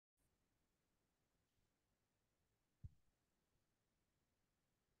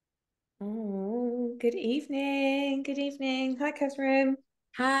Oh, good evening. Good evening. Hi, Catherine.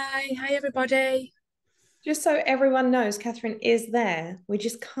 Hi everybody. Just so everyone knows, Catherine is there. We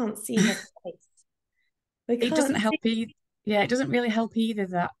just can't see her face. We It doesn't can't help see. either. Yeah, it doesn't really help either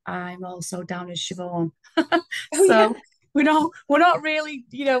that I'm also down as Siobhan. Oh, yeah. So we're not really,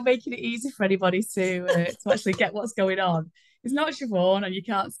 making it easy for anybody to actually get what's going on. It's not Siobhan and you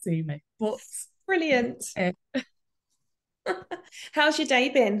can't see me. But Brilliant. uh, How's your day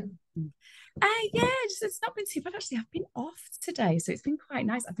been? yeah, it's not been too bad actually. I've been off today, so it's been quite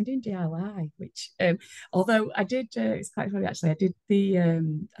nice. I've been doing DIY, which although I did it's quite funny actually. I did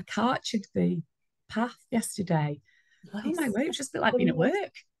I carted the path yesterday. Oh my Nice. word, it was just a bit like The being at most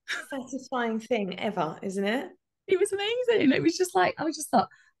work. satisfying thing ever, isn't it? It was amazing. It was just like, I was just thought,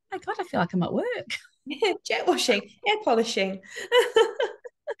 my God, I feel like I'm at work. Jet washing, hair polishing.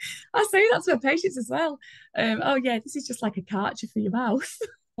 I say that to my patients as well. Oh, yeah, this is just like a karcher for your mouth.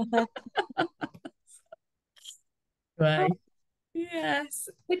 Right. Yes.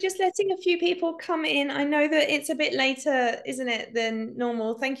 We're just letting a few people come in. I know that it's a bit later, isn't it, than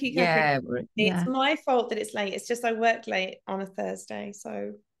normal. Thank you, Catherine. It's Yeah. my fault that it's late. It's just I work late on a Thursday.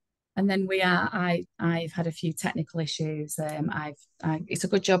 So And then I've had a few technical issues. It's a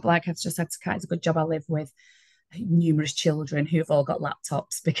good job, like I've just said to Kat, it's a good job I live with numerous children who've all got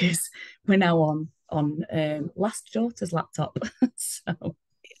laptops because we're now on last daughter's laptop. So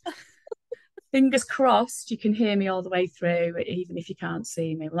fingers crossed you can hear me all the way through, even if you can't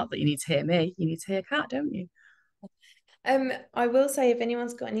see me. Well, not that you need to hear me, you need to hear Kat, don't you? I will say if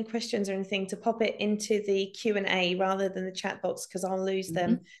anyone's got any questions or anything to pop it into the Q&A rather than the chat box because I'll lose Mm-hmm.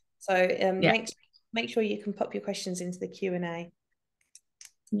 them. So Yeah, make sure you can pop your questions into the Q&A.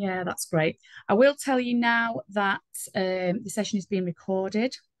 yeah, that's great. I will tell you now that the session is being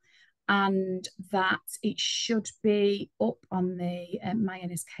recorded and that it should be up on the My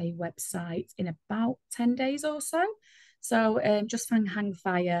NSK website in about 10 days or so. So just hang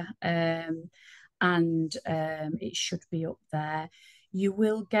fire and it should be up there. You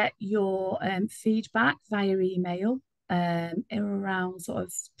will get your feedback via email in around sort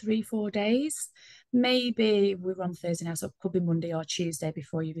of 3, 4 days. Maybe we're on Thursday now, so it could be Monday or Tuesday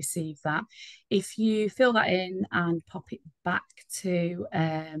before you receive that. If you fill that in and pop it back to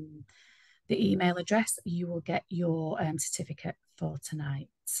the email address, you will get your certificate for tonight.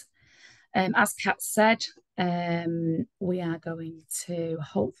 As Kat said, we are going to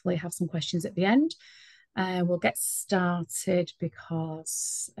hopefully have some questions at the end. We'll get started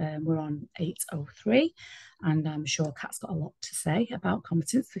because we're on 8:03, and I'm sure Kat's got a lot to say about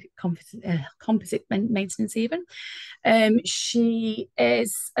composite maintenance even. She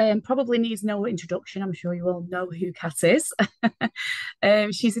is probably needs no introduction. I'm sure you all know who Kat is.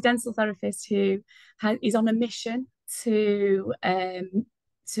 She's a dental therapist who is on a mission to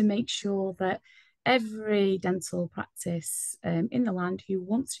make sure that every dental practice in the land who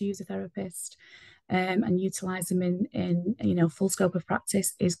wants to use a therapist and utilize them in full scope of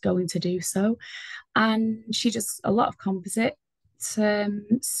practice is going to do so. And she does a lot of composite.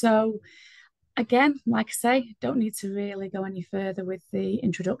 So again, like I say, don't need to really go any further with the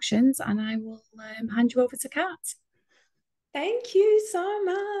introductions, and I will hand you over to Kat. Thank you so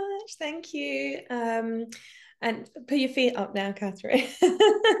much. Thank you. And put your feet up now, Catherine. God,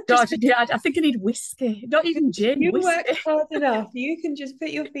 Just put, yeah, I think I need whiskey, not even gin, you worked whiskey. hard enough. You can just put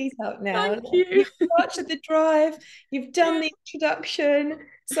your feet up now. Thank you. You've started the drive. You've done the introduction,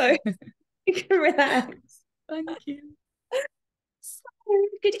 so you can relax. Thank you. So,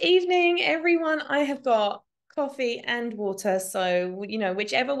 good evening, everyone. I have got coffee and water, so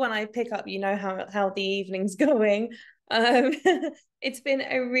whichever one I pick up, you know how the evening's going. Um, it's been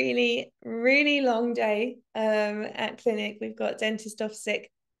a really, really long day at clinic. We've got dentist off sick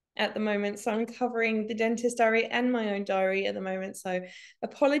at the moment, so I'm covering the dentist diary and my own diary at the moment. So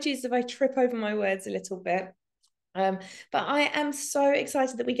apologies if I trip over my words a little bit. Um, but I am so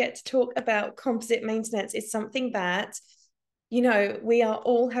excited that we get to talk about composite maintenance. It's something that, we are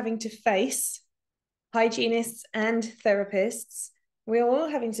all having to face, hygienists and therapists. We're all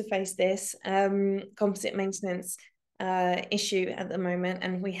having to face this composite maintenance issue at the moment,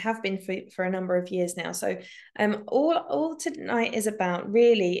 and we have been for a number of years now. So all tonight is about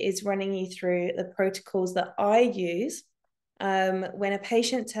really is running you through the protocols that I use when a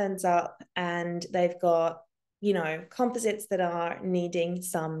patient turns up and they've got, composites that are needing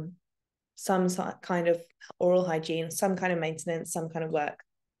some kind of oral hygiene, some kind of maintenance, some kind of work.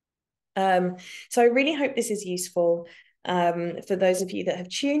 So I really hope this is useful for those of you that have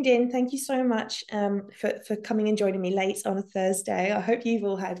tuned in. Thank you so much for coming and joining me late on a Thursday. I hope you've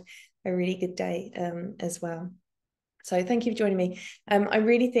all had a really good day as well. So thank you for joining me. I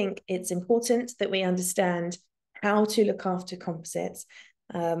really think it's important that we understand how to look after composites.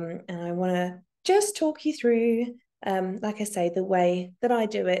 And I want to just talk you through, like I say, the way that I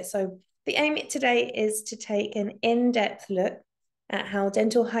do it. So the aim today is to take an in-depth look at how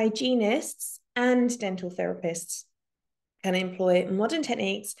dental hygienists and dental therapists can employ modern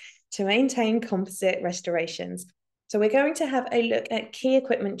techniques to maintain composite restorations. So we're going to have a look at key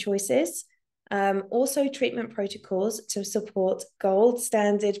equipment choices, also treatment protocols to support gold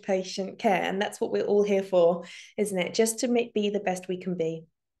standard patient care. And that's what we're all here for, isn't it? Just to be the best we can be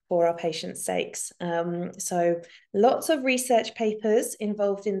for our patients' sakes. So lots of research papers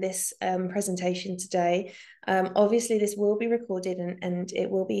involved in this presentation today. Obviously, this will be recorded and it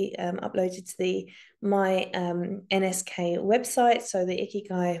will be uploaded to the my NSK website. So the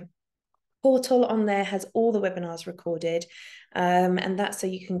Ikigai portal on there has all the webinars recorded. And that's so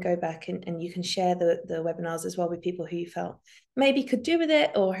you can go back and you can share the webinars as well with people who you felt maybe could do with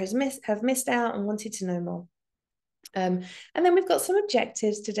it or have missed out and wanted to know more. And then we've got some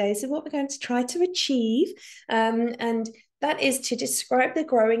objectives today. So what we're going to try to achieve, and that is to describe the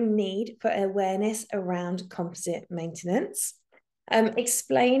growing need for awareness around composite maintenance.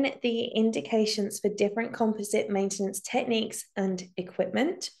 Explain the indications for different composite maintenance techniques and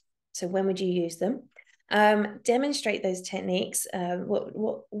equipment. So when would you use them? Demonstrate those techniques,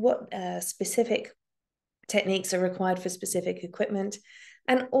 what specific techniques are required for specific equipment,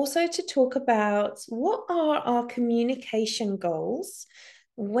 and also to talk about what are our communication goals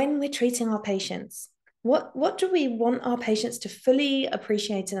when we're treating our patients. What do we want our patients to fully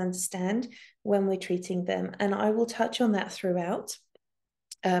appreciate and understand when we're treating them? And I will touch on that throughout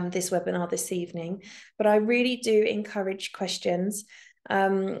this webinar this evening, but I really do encourage questions.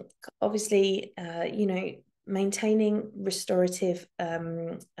 Obviously, maintaining restorative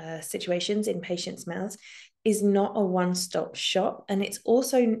situations in patients' mouths is not a one-stop shop, and it's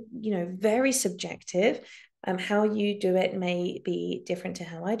also, very subjective. How you do it may be different to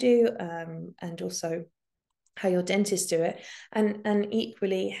how I do, and also how your dentists do it, and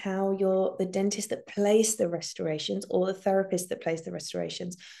equally how the dentist that placed the restorations or the therapist that placed the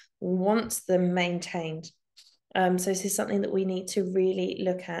restorations wants them maintained. So this is something that we need to really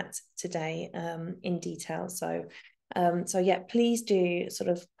look at today in detail. So yeah, please do sort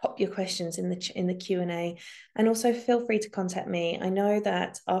of pop your questions in the Q&A, and also feel free to contact me. I know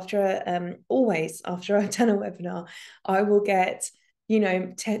that always after I've done a webinar, I will get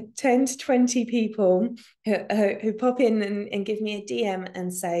 10 to 20 people who pop in and give me a DM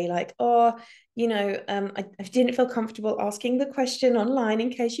and say like, oh, I didn't feel comfortable asking the question online in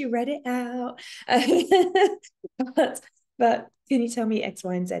case you read it out. but can you tell me X,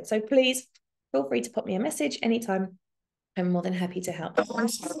 Y, and Z? So please feel free to pop me a message anytime. I'm more than happy to help.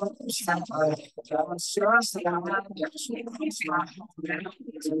 Yes.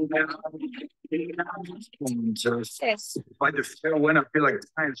 By the fair when I feel like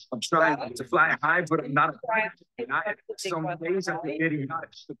I'm trying to fly high, but I'm not. Some days I'm getting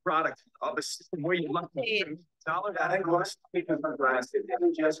the product of a system where you love to dollar that I was because my grass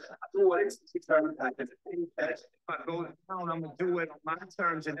just do it. If I go down, I'm gonna do it on my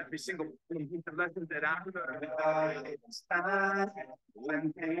terms and every single the lesson that I learned. It's time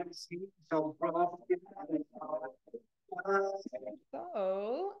when things seem so broken.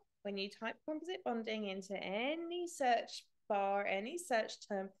 So when you type composite bonding into any search bar, any search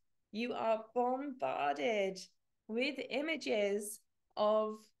term, you are bombarded with images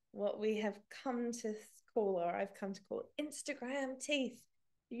of what we have come to call, or I've come to call, Instagram teeth.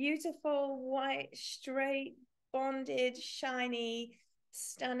 Beautiful, white, straight, bonded, shiny,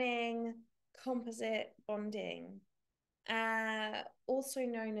 stunning composite bonding. Also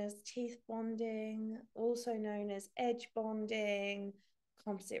known as teeth bonding, also known as edge bonding,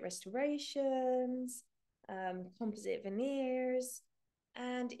 composite restorations, composite veneers.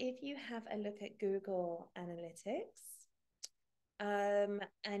 And if you have a look at Google Analytics,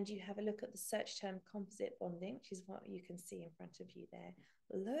 and you have a look at the search term composite bonding, which is what you can see in front of you there,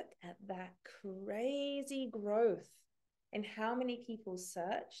 look at that crazy growth in how many people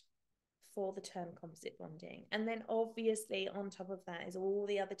searched for the term composite bonding. And then obviously on top of that is all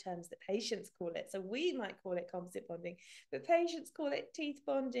the other terms that patients call it. So we might call it composite bonding, but patients call it teeth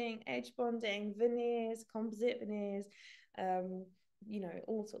bonding, edge bonding, veneers, composite veneers,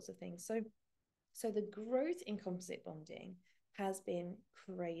 all sorts of things. So the growth in composite bonding has been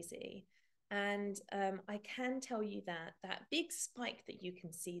crazy. And I can tell you that big spike that you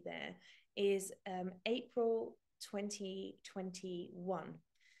can see there is April 2021.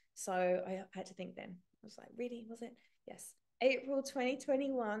 So I had to think then. I was like, really? Was it? Yes. April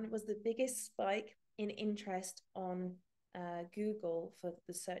 2021 was the biggest spike in interest on Google for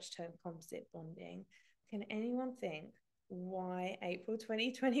the search term composite bonding. Can anyone think why April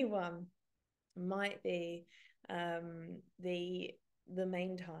 2021 might be the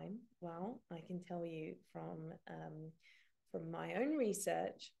main time? Well, I can tell you from my own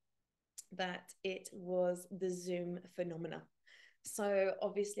research that it was the Zoom phenomena. So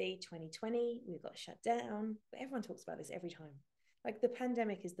obviously 2020, we got shut down, but everyone talks about this every time. Like the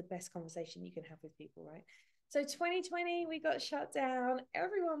pandemic is the best conversation you can have with people, right? So 2020, we got shut down,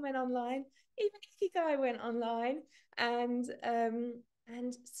 everyone went online, even Ikigai went online, and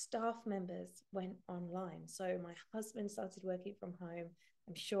staff members went online. So my husband started working from home.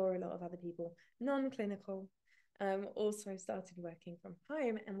 I'm sure a lot of other people, non-clinical, also started working from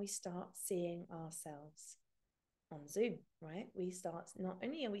home, and we start seeing ourselves on Zoom, right? We start, not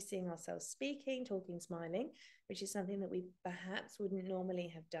only are we seeing ourselves speaking, talking, smiling, which is something that we perhaps wouldn't normally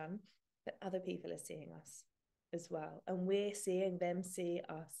have done, but other people are seeing us as well, and we're seeing them see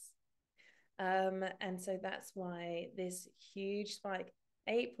us. And so that's why this huge spike,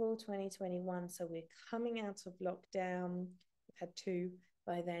 April 2021. So we're coming out of lockdown. We've had 2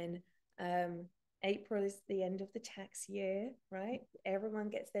 by then. April is the end of the tax year, right? Everyone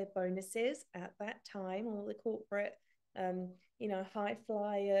gets their bonuses at that time. All the corporate, high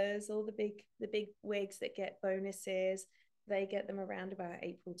flyers, all the big wigs that get bonuses, they get them around about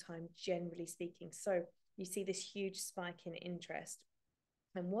April time, generally speaking. So you see this huge spike in interest.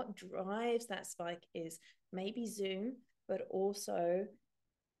 And what drives that spike is maybe Zoom, but also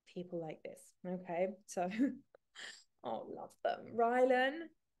people like this. Okay, so oh, love them. Rylan,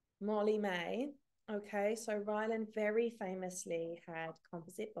 Molly May. Okay, so Rylan very famously had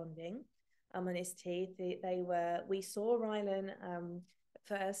composite bonding on his teeth. We saw Rylan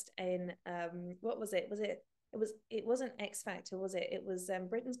first in what was it? It wasn't X Factor, was it? It was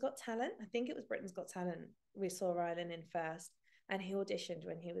Britain's Got Talent. I think it was Britain's Got Talent. We saw Rylan in first, and he auditioned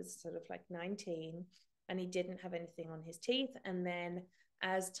when he was sort of like 19, and he didn't have anything on his teeth. And then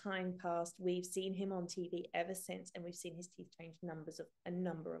as time passed, we've seen him on TV ever since, and we've seen his teeth change a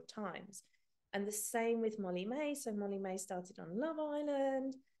number of times. And the same with Molly May. So Molly May started on Love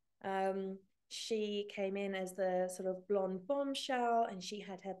Island. She came in as the sort of blonde bombshell, and she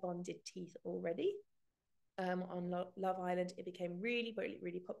had her bonded teeth already. On Love Island, it became really, really,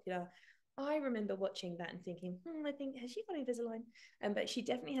 really popular. I remember watching that and thinking, I think, has she got Invisalign? But she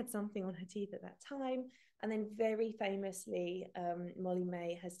definitely had something on her teeth at that time. And then very famously, Molly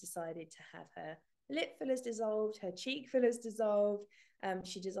May has decided to have her lip fillers dissolved, her cheek fillers dissolved.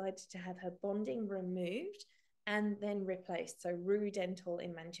 She decided to have her bonding removed and then replaced. So Rue Dental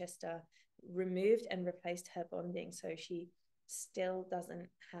in Manchester removed and replaced her bonding. So she still doesn't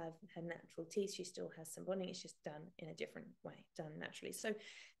have her natural teeth. She still has some bonding. It's just done in a different way, done naturally. So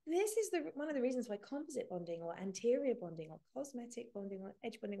this is one of the reasons why composite bonding or anterior bonding or cosmetic bonding or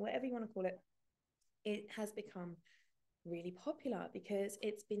edge bonding, whatever you want to call it, it has become really popular because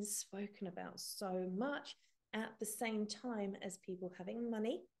it's been spoken about so much at the same time as people having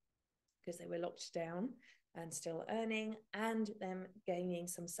money because they were locked down and still earning, and them gaining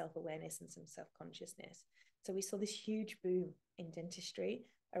some self-awareness and some self-consciousness. So we saw this huge boom in dentistry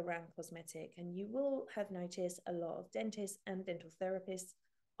around cosmetic, and you will have noticed a lot of dentists and dental therapists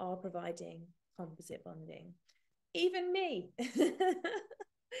are providing composite bonding. Even me.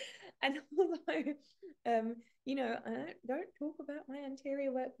 And although, I don't talk about my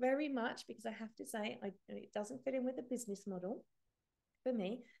anterior work very much because I have to say it doesn't fit in with the business model for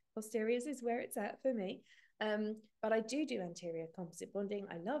me. Posteriors is where it's at for me. But I do anterior composite bonding.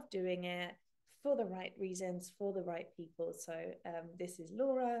 I love doing it for the right reasons, for the right people. So this is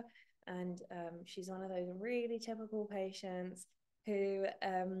Laura, and she's one of those really typical patients who,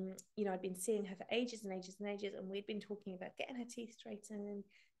 I'd been seeing her for ages and ages and ages, and we'd been talking about getting her teeth straightened,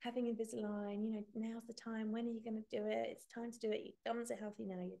 having Invisalign, now's the time, when are you going to do it? It's time to do it. Your gums are healthy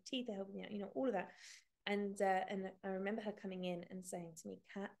now, your teeth are healthy now, all of that. And I remember her coming in and saying to me,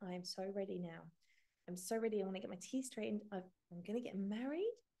 Kat, I am so ready now. I'm so ready. I want to get my teeth straightened. I'm going to get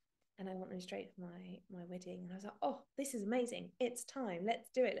married, and I want them straight for my wedding. And I was like, oh, this is amazing. It's time. Let's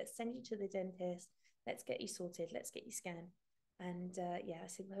do it. Let's send you to the dentist. Let's get you sorted. Let's get you scanned. And I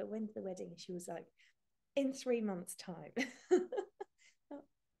said, well, when's the wedding? And she was like, in 3 months' time.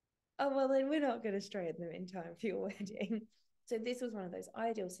 Oh, well, then we're not going to straighten them in time for your wedding. So this was one of those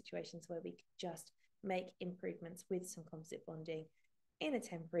ideal situations where we could just make improvements with some composite bonding in a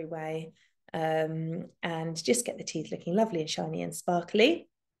temporary way, and just get the teeth looking lovely and shiny and sparkly.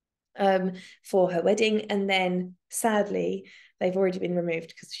 for her wedding. And then sadly, they've already been removed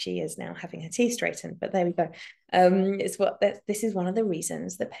because she is now having her teeth straightened. But there we go. This is one of the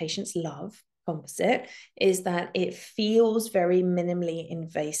reasons that patients love composite, is that it feels very minimally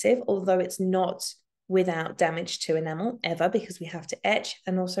invasive, although it's not without damage to enamel ever, because we have to etch,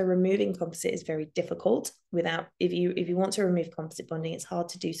 and also removing composite is very difficult without, if you want to remove composite bonding, it's hard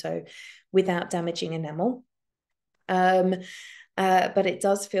to do so without damaging enamel. But it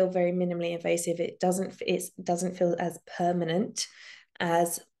does feel very minimally invasive. It doesn't feel as permanent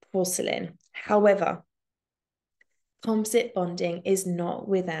as porcelain. However, composite bonding is not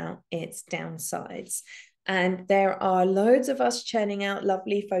without its downsides. And there are loads of us churning out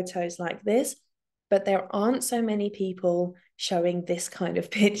lovely photos like this, but there aren't so many people showing this kind of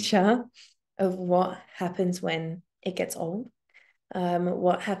picture of what happens when it gets old,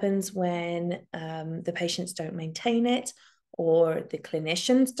 what happens when the patients don't maintain it, or the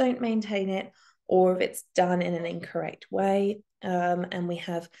clinicians don't maintain it, or if it's done in an incorrect way. And we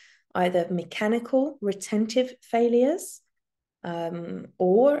have either mechanical retentive failures,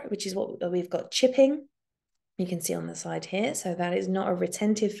 or, which is what we've got, chipping. You can see on the side here. So that is not a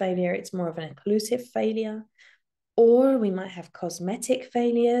retentive failure, it's more of an occlusive failure. Or we might have cosmetic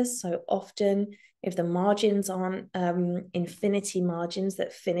failures. So often, if the margins aren't infinity margins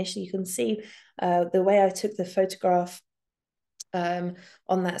that finish, you can see the way I took the photograph on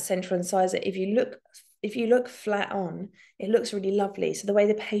that central incisor. If you look flat on, it looks really lovely. So the way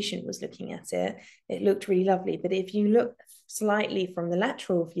the patient was looking at it, it looked really lovely. But if you look slightly from the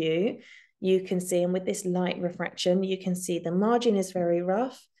lateral view, you can see, and with this light refraction, you can see the margin is very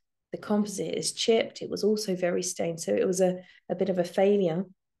rough. The composite is chipped. It was also very stained. So it was a bit of a failure,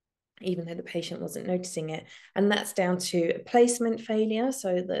 even though the patient wasn't noticing it. And that's down to placement failure.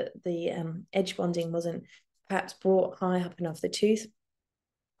 So the edge bonding wasn't perhaps brought high up enough the tooth.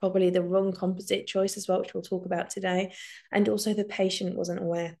 Probably the wrong composite choice as well, which we'll talk about today. And also the patient wasn't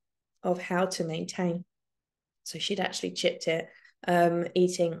aware of how to maintain. So she'd actually chipped it,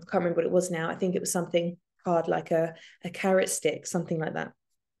 eating, I can't remember what it was now. I think it was something hard like a carrot stick, something like that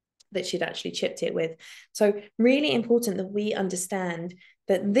she'd actually chipped it with. So really important that we understand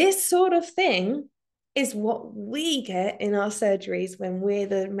that this sort of thing is what we get in our surgeries when we're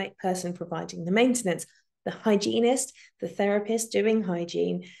the person providing the maintenance. The hygienist, the therapist doing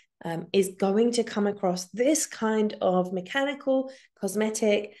hygiene, is going to come across this kind of mechanical,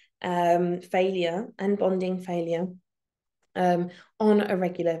 cosmetic failure and bonding failure on a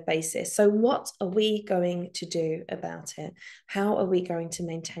regular basis. So what are we going to do about it? How are we going to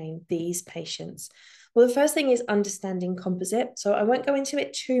maintain these patients? Well, the first thing is understanding composite. So I won't go into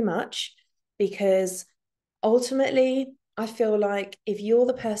it too much, because ultimately I feel like if you're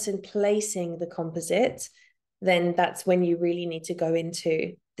the person placing the composite, then that's when you really need to go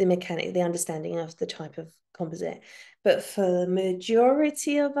into the understanding of the type of composite. But for the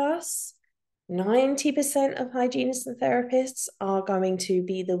majority of us, 90% of hygienists and therapists are going to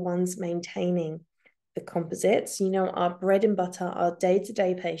be the ones maintaining the composites. You know, our bread and butter, our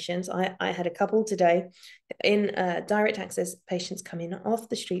day-to-day patients. I had a couple today in direct access patients come in off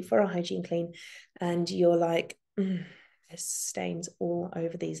the street for a hygiene clean, and you're like, there's stains all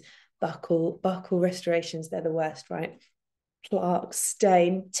over these buckle restorations. They're the worst, right? Plaque,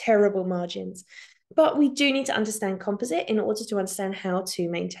 stain, terrible margins. But we do need to understand composite in order to understand how to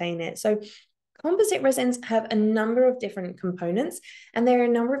maintain it. So composite resins have a number of different components, and there are a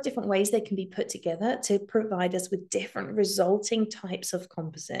number of different ways they can be put together to provide us with different resulting types of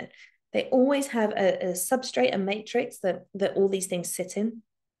composite. They always have a substrate, a matrix that all these things sit in.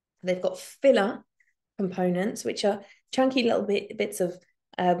 They've got filler components, which are chunky little bits of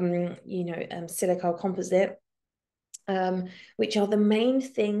silica composite, which are the main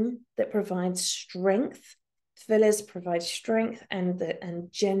thing that provides strength. Fillers provide strength and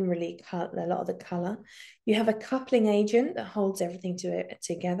generally cut a lot of the color. You have a coupling agent that holds everything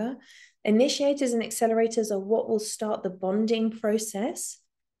together. Initiators and accelerators are what will start the bonding process,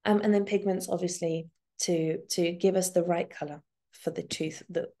 and then pigments, obviously, to give us the right color for the tooth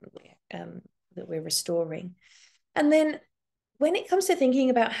that we're restoring. And then when it comes to thinking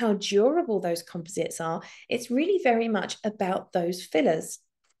about how durable those composites are, it's really very much about those fillers.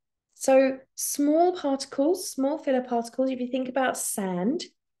 So small filler particles, if you think about sand,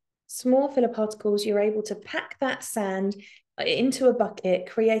 small filler particles, you're able to pack that sand into a bucket,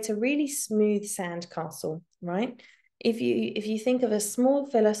 create a really smooth sand castle, right? If you think of a small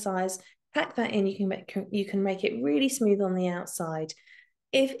filler size, pack that in, you can make it really smooth on the outside.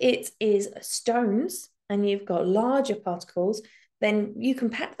 If it is stones and you've got larger particles, then you can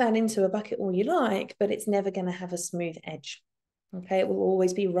pack that into a bucket all you like, but it's never going to have a smooth edge. Okay, it will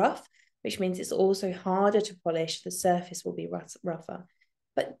always be rough, which means it's also harder to polish. The surface will be rougher.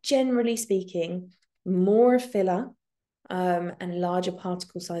 But generally speaking, more filler and larger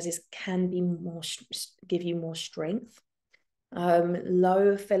particle sizes can be give you more strength.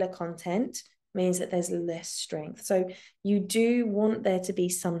 Low filler content means that there's less strength. So you do want there to be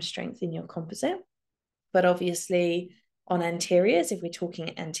some strength in your composite, but obviously on anteriors, if we're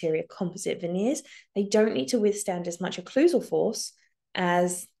talking anterior composite veneers, they don't need to withstand as much occlusal force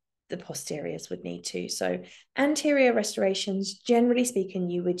as the posteriors would need to. So anterior restorations, generally speaking,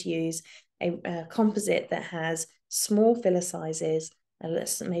 you would use a composite that has small filler sizes and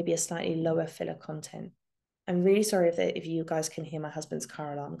maybe a slightly lower filler content. I'm really sorry if you guys can hear my husband's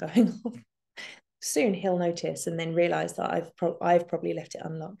car alarm going off. Soon he'll notice and then realize that I've probably left it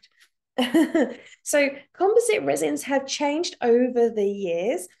unlocked. So composite resins have changed over the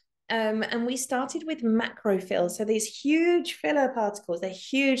years. And we started with macro fills. So these huge filler particles, they're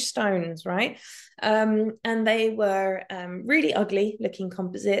huge stones, right? And they were really ugly looking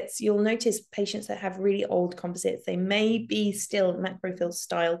composites. You'll notice patients that have really old composites, they may be still macro fill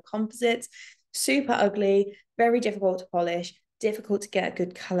style composites, super ugly, very difficult to polish, difficult to get a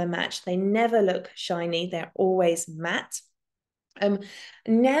good color match. They never look shiny. They're always matte.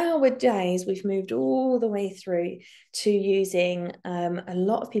 Nowadays, we've moved all the way through to using, a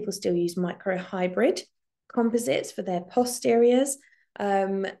lot of people still use microhybrid composites for their posteriors.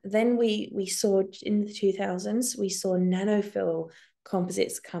 Then we saw in the 2000s, we saw nanofill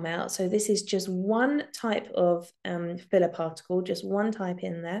composites come out. So this is just one type of filler particle, just one type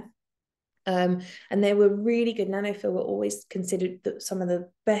in there. And they were really good. Nanofill were always considered some of the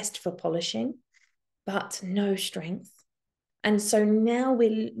best for polishing, but no strength. And so now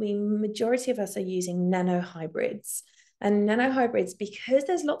we majority of us are using nano hybrids. And nano hybrids, because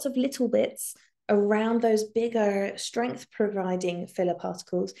there's lots of little bits around those bigger strength providing filler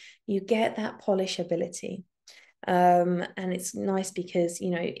particles, you get that polishability. And it's nice because you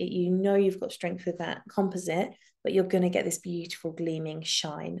know you've got strength with that composite, but you're going to get this beautiful gleaming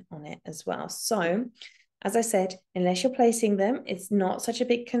shine on it as well. So as I said, unless you're placing them, it's not such a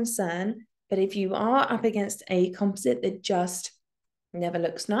big concern. But if you are up against a composite that just never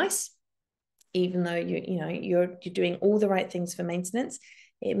looks nice, even though you're doing all the right things for maintenance,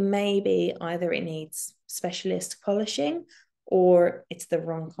 it may be either it needs specialist polishing or it's the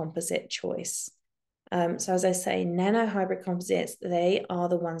wrong composite choice. So as I say, nano hybrid composites, they are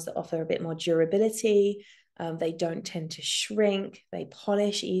the ones that offer a bit more durability. They don't tend to shrink. They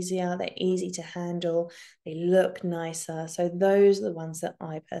polish easier. They're easy to handle. They look nicer. So those are the ones that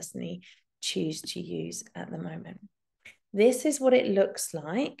I personally choose to use at the moment. This is what it looks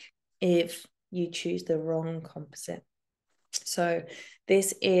like if you choose the wrong composite. So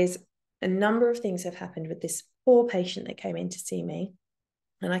this is a number of things have happened with this poor patient that came in to see me.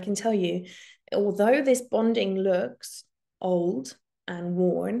 And I can tell you, although this bonding looks old and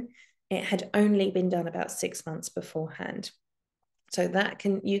worn, it had only been done about 6 months beforehand. So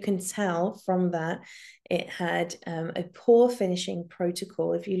you can tell from that it had a poor finishing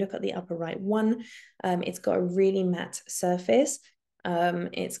protocol. If you look at the upper right one, it's got a really matte surface.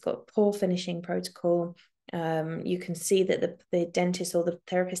 It's got poor finishing protocol. You can see that the dentist or the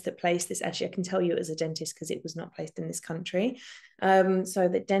therapist that placed this, actually I can tell you it was a dentist because it was not placed in this country. So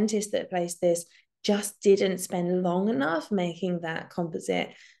the dentist that placed this just didn't spend long enough making that composite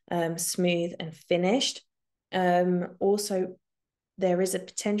smooth and finished. Also, there is a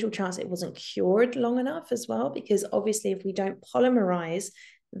potential chance it wasn't cured long enough as well, because obviously if we don't polymerize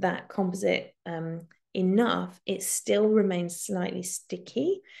that composite enough, it still remains slightly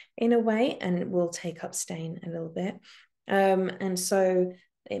sticky in a way and will take up stain a little bit. And so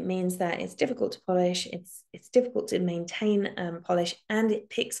it means that it's difficult to polish, it's difficult to maintain polish, and it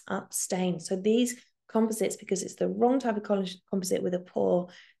picks up stain. So these composites, because it's the wrong type of composite with a poor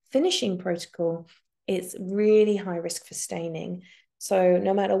finishing protocol, it's really high risk for staining. So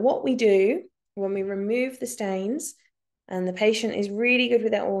no matter what we do, when we remove the stains and the patient is really good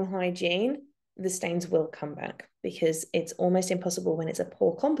with their oral hygiene, the stains will come back, because it's almost impossible when it's a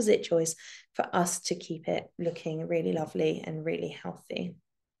poor composite choice for us to keep it looking really lovely and really healthy.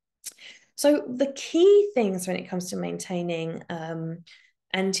 So the key things when it comes to maintaining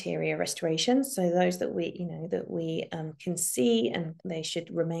anterior restoration, so those that we can see and they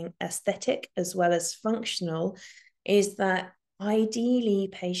should remain aesthetic as well as functional, is that ideally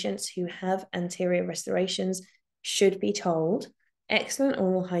patients who have anterior restorations should be told excellent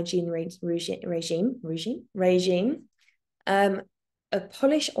oral hygiene regime.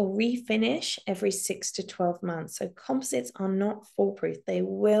 polish or refinish every 6 to 12 months. So composites are not foolproof. They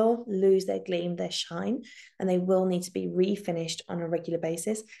will lose their gleam, their shine, and they will need to be refinished on a regular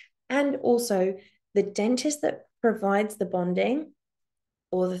basis. And also the dentist that provides the bonding,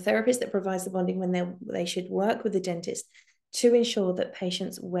 or the therapist that provides the bonding, when they should work with the dentist to ensure that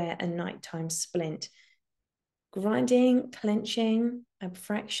patients wear a nighttime splint. Grinding, clenching,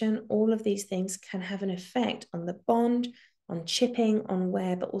 abfraction, all of these things can have an effect on the bond, on chipping, on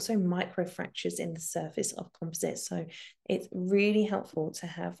wear, but also microfractures in the surface of composite. So it's really helpful to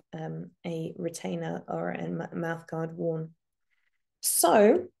have a retainer or a mouth guard worn.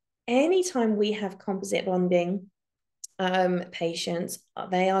 So anytime we have composite bonding patients,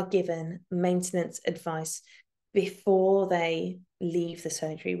 they are given maintenance advice before they leave the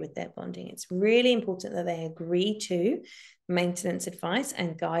surgery with their bonding. It's really important that they agree to maintenance advice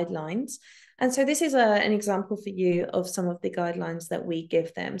and guidelines. And so this is an example for you of some of the guidelines that we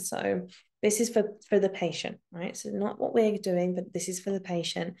give them. So this is for the patient, right? So not what we're doing, but this is for the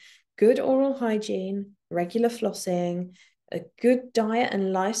patient. Good oral hygiene, regular flossing, a good diet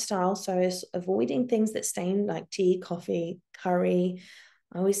and lifestyle, so as avoiding things that stain like tea, coffee, curry.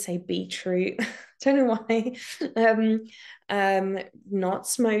 I always say beetroot. Don't know why. Not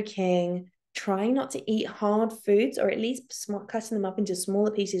smoking, trying not to eat hard foods, or at least cutting them up into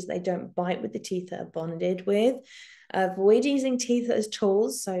smaller pieces they don't bite with the teeth that are bonded with. Avoid using teeth as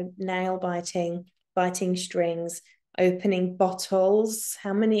tools, so nail biting, biting strings, opening bottles.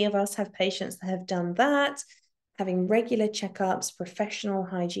 How many of us have patients that have done that? Having regular checkups, professional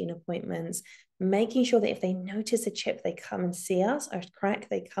hygiene appointments, making sure that if they notice a chip, they come and see us, or a crack,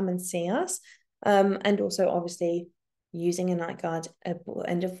 they come and see us. And also obviously using a night guard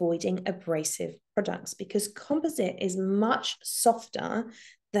and avoiding abrasive products, because composite is much softer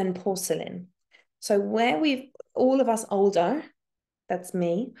than porcelain. So where all of us older, that's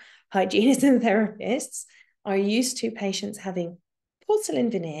me, hygienists and therapists, are used to patients having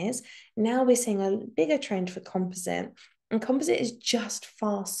porcelain veneers, now we're seeing a bigger trend for composite. And composite is just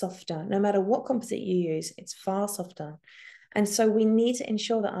far softer. No matter what composite you use, it's far softer. And so we need to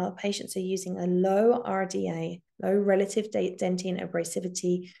ensure that our patients are using a low RDA, low relative dentine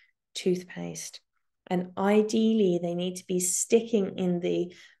abrasivity toothpaste. And ideally, they need to be sticking in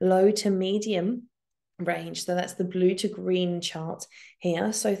the low to medium range. So that's the blue to green chart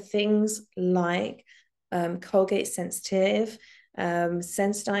here. So things like Colgate Sensitive,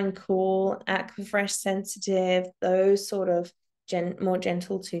 Sensodyne Cool, Aquafresh Sensitive, those sort of more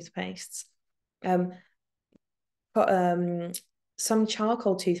gentle toothpastes. Some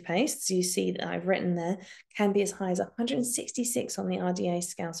charcoal toothpastes, you see that I've written there, can be as high as 166 on the RDA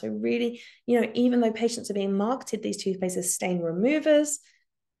scale. So really, even though patients are being marketed these toothpastes as stain removers,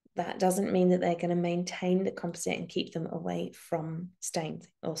 that doesn't mean that they're going to maintain the composite and keep them away from stains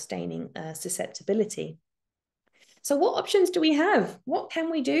or staining susceptibility. So what options do we have? What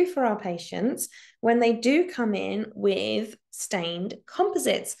can we do for our patients when they do come in with stained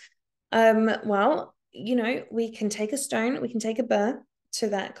composites? Well, we can take a stone, we can take a burr to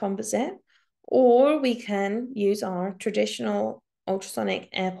that composite, or we can use our traditional ultrasonic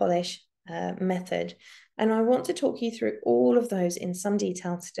air polish method. And I want to talk you through all of those in some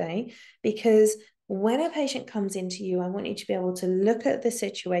detail today, because when a patient comes into you, I want you to be able to look at the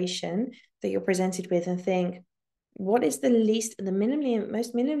situation that you're presented with and think, what is the most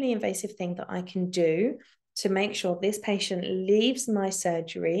minimally invasive thing that I can do to make sure this patient leaves my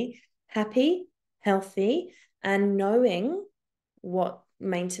surgery happy, healthy, and knowing what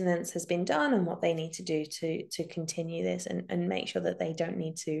maintenance has been done and what they need to do to continue this and make sure that they don't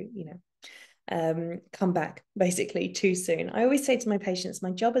need to, come back basically too soon. I always say to my patients,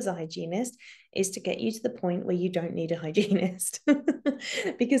 my job as a hygienist is to get you to the point where you don't need a hygienist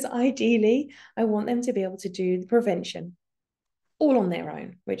because ideally I want them to be able to do the prevention all on their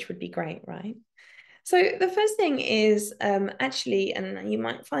own, which would be great, right? So the first thing is actually, and you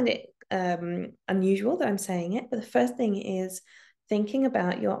might find it unusual that I'm saying it, but the first thing is thinking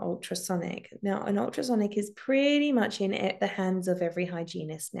about your ultrasonic. Now, an ultrasonic is pretty much in the hands of every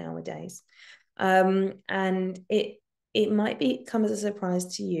hygienist nowadays. And it might come as a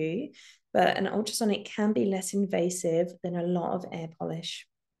surprise to you, but an ultrasonic can be less invasive than a lot of air polish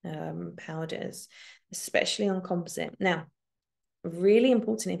powders, especially on composite. Now, really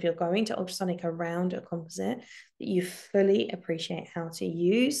important if you're going to ultrasonic around a composite that you fully appreciate how to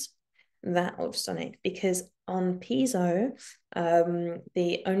use that ultrasonic, because on piezo,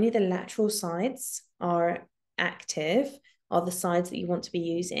 only the lateral sides are active, are the sides that you want to be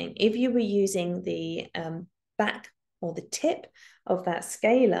using. If you were using the back or the tip of that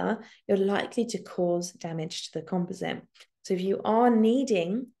scaler, you're likely to cause damage to the composite. So if you are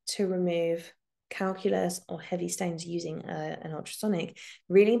needing to remove calculus or heavy stains using an ultrasonic,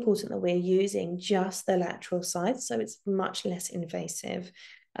 really important that we're using just the lateral side, so it's much less invasive,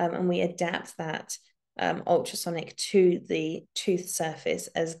 and we adapt that ultrasonic to the tooth surface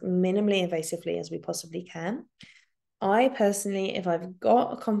as minimally invasively as we possibly can. I personally, if I've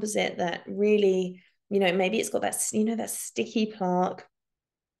got a composite that really, maybe it's got that, that sticky plaque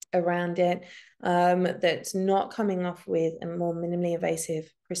around it, that's not coming off with a more minimally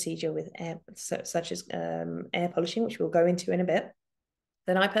invasive procedure with air, such as air polishing, which we'll go into in a bit,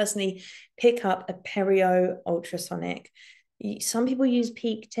 then I personally pick up a perio ultrasonic. Some people use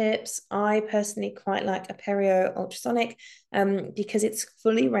peak tips. I personally quite like a perio ultrasonic because it's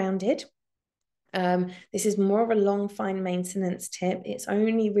fully rounded. This is more of a long, fine maintenance tip. It's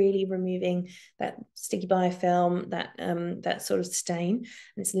only really removing that sticky biofilm, that sort of stain, and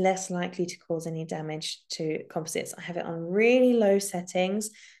it's less likely to cause any damage to composites. I have it on really low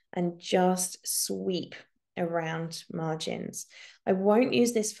settings and just sweep around margins. I won't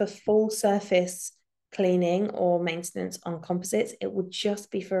use this for full surface cleaning or maintenance on composites. It would just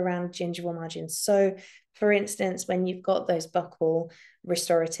be for around gingival margins. So for instance, when you've got those buccal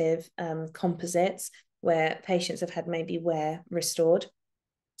restorative composites where patients have had maybe wear restored,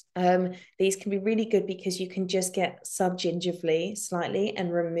 these can be really good because you can just get subgingivally slightly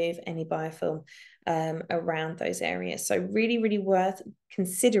and remove any biofilm around those areas. So really, really worth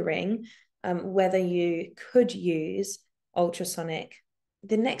considering whether you could use ultrasonic.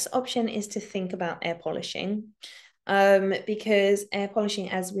 The next option is to think about air polishing, because air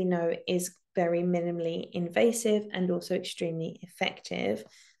polishing, as we know, is very minimally invasive and also extremely effective.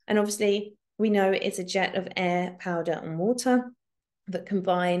 And obviously, we know it's a jet of air, powder, and water that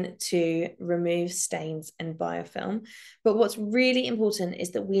combine to remove stains and biofilm. But what's really important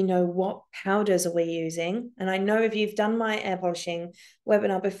is that we know what powders are we using. And I know if you've done my air polishing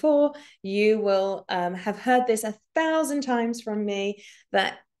webinar before, you will have heard this 1,000 times from me,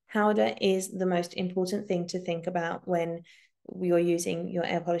 that powder is the most important thing to think about when you're using your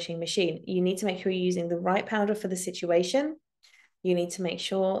air polishing machine. You need to make sure you're using the right powder for the situation. You need to make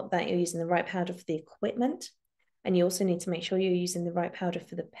sure that you're using the right powder for the equipment. And you also need to make sure you're using the right powder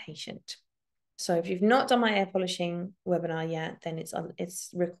for the patient. So if you've not done my air polishing webinar yet, then it's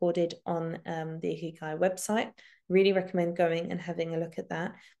recorded on the Ikigai website. Really recommend going and having a look at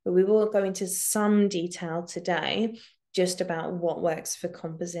that. But we will go into some detail today just about what works for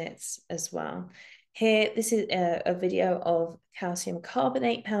composites as well. Here, this is a video of calcium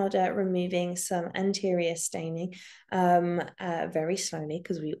carbonate powder removing some anterior staining very slowly,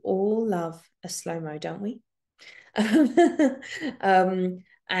 because we all love a slow-mo, don't we?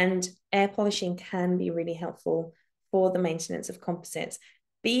 And air polishing can be really helpful for the maintenance of composites.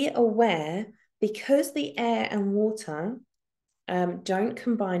 Be aware, because the air and water don't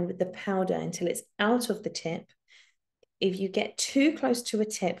combine with the powder until it's out of the tip. If you get too close to a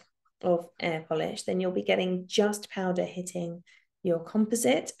tip of air polish, then you'll be getting just powder hitting your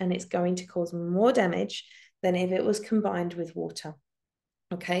composite, and it's going to cause more damage than if it was combined with water.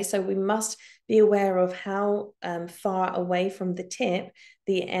 Okay, so we must be aware of how far away from the tip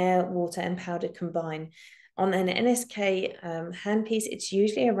the air, water, and powder combine. On an NSK handpiece, it's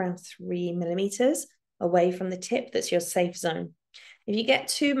usually around 3 millimeters away from the tip. That's your safe zone. If you get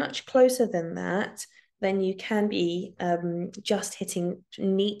too much closer than that, then you can be just hitting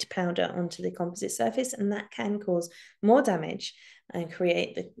neat powder onto the composite surface, and that can cause more damage and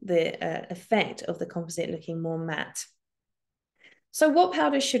create the effect of the composite looking more matte. So what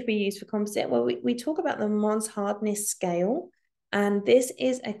powders should we use for composite? Well, we talk about the Mons hardness scale, and this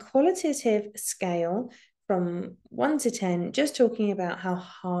is a qualitative scale from 1 to 10, just talking about how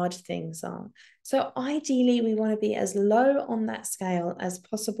hard things are. So ideally, we want to be as low on that scale as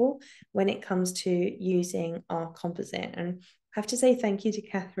possible when it comes to using our composite. And I have to say thank you to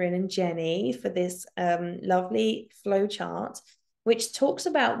Catherine and Jenny for this lovely flow chart, which talks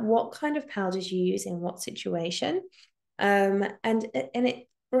about what kind of powders you use in what situation. And it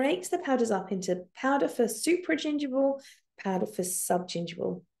breaks the powders up into powder for supragingival, powder for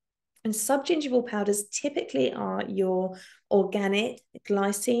subgingival. And subgingival powders typically are your organic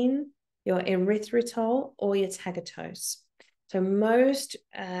glycine, your erythritol, or your tagatose. So most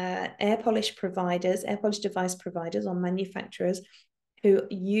air polish device providers or manufacturers who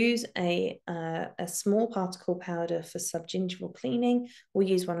use a small particle powder for subgingival cleaning will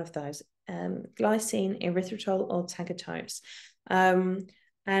use one of those, glycine, erythritol, or tagatose.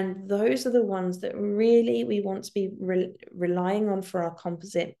 And those are the ones that really we want to be relying on for our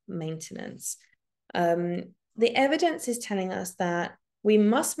composite maintenance. The evidence is telling us that we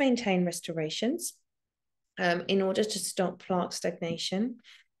must maintain restorations. in order to stop plaque stagnation,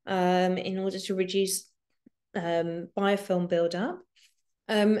 in order to reduce biofilm buildup.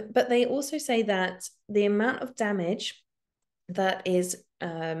 But they also say that the amount of damage that is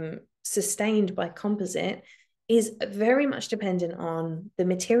sustained by composite is very much dependent on the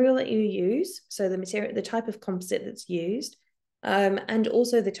material that you use, so the type of composite that's used, and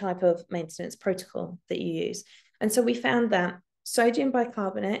also the type of maintenance protocol that you use. And so we found that sodium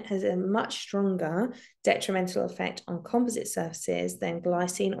bicarbonate has a much stronger detrimental effect on composite surfaces than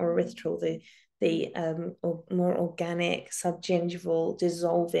glycine or erythritol, the more organic, subgingival,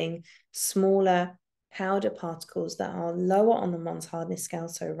 dissolving, smaller powder particles that are lower on the Mons hardness scale,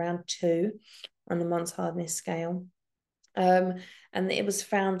 so around 2 on the Mons hardness scale. And it was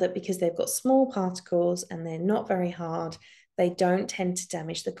found that because they've got small particles and they're not very hard, they don't tend to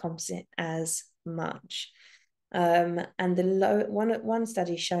damage the composite as much. And one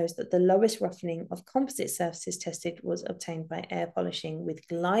study shows that the lowest roughening of composite surfaces tested was obtained by air polishing with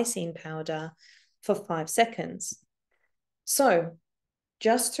glycine powder for 5 seconds. So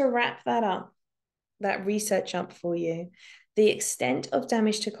just to wrap that research up for you, the extent of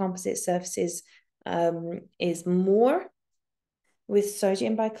damage to composite surfaces is more with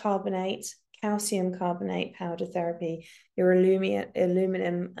sodium bicarbonate, calcium carbonate powder therapy, your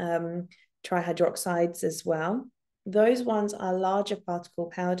aluminum trihydroxides as well. Those ones are larger particle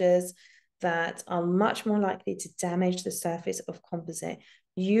powders that are much more likely to damage the surface of composite.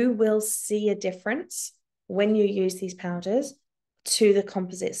 You will see a difference when you use these powders to the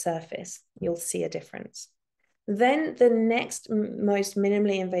composite surface. You'll see a difference. Then the next most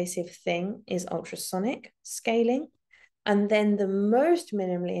minimally invasive thing is ultrasonic scaling. And then the most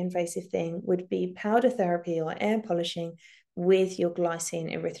minimally invasive thing would be powder therapy or air polishing with your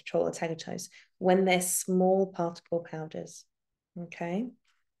glycine, erythritol, or tagatose when they're small particle powders. Okay,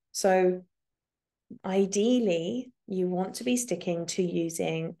 so ideally, you want to be sticking to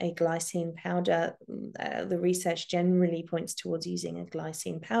using a glycine powder. The research generally points towards using a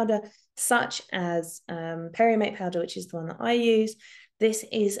glycine powder, such as perimate powder, which is the one that I use. This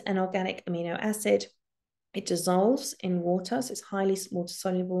is an organic amino acid. It dissolves in water, so it's highly water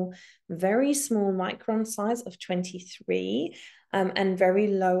soluble, very small micron size of 23, and very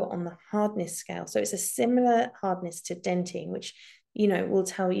low on the hardness scale. So it's a similar hardness to dentine, which, will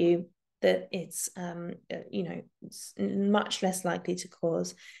tell you that it's, it's much less likely to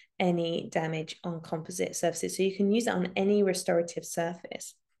cause any damage on composite surfaces. So you can use it on any restorative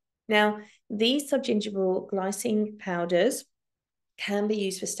surface. Now, these subgingival glycine powders can be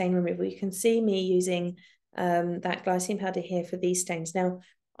used for stain removal. You can see me using that glycine powder here for these stains. Now,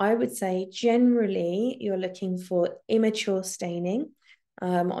 I would say generally you're looking for immature staining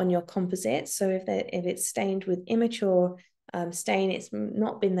on your composite. So if it's stained with immature stain, it's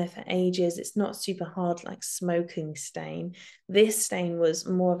not been there for ages, it's not super hard like smoking stain. This stain was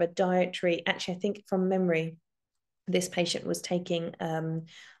more of a dietary, actually I think from memory, this patient was taking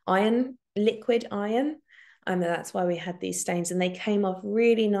iron, liquid iron, and that's why we had these stains, and they came off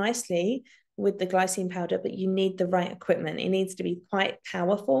really nicely with the glycine powder, but you need the right equipment. It needs to be quite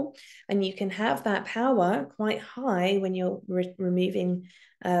powerful, and you can have that power quite high when you're removing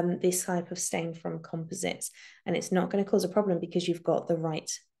this type of stain from composites, and it's not going to cause a problem because you've got the right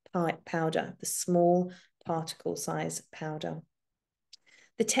powder, the small particle size powder.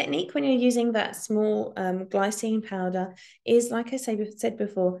 The technique when you're using that small glycine powder is, like I said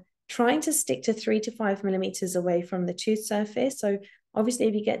before, trying to stick to 3 to 5 millimeters away from the tooth surface. So obviously,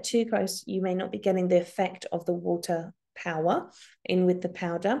 if you get too close, you may not be getting the effect of the water power in with the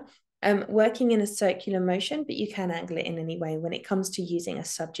powder. Working in a circular motion, but you can angle it in any way when it comes to using a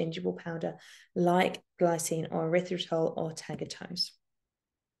subgingival powder like glycine or erythritol or tagatose.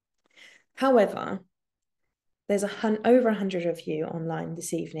 However, there's over 100 of you online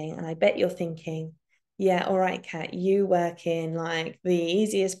this evening, and I bet you're thinking, yeah, all right, Kat, you work in like the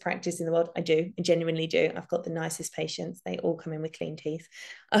easiest practice in the world. I do, I genuinely do. I've got the nicest patients. They all come in with clean teeth.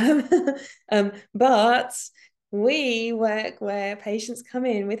 But we work where patients come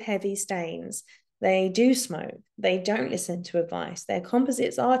in with heavy stains. They do smoke. They don't listen to advice. Their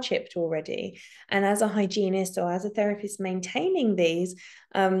composites are chipped already. And as a hygienist or as a therapist maintaining these,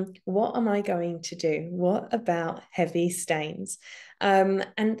 what am I going to do? What about heavy stains? And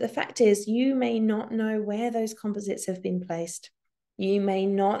the fact is, you may not know where those composites have been placed. You may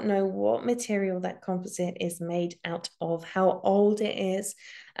not know what material that composite is made out of, how old it is.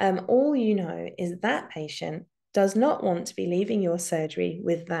 All you know is that patient does not want to be leaving your surgery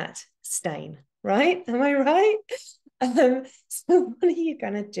with that stain, right? Am I right? So what are you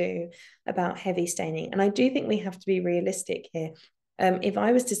going to do about heavy staining? And I do think we have to be realistic here. If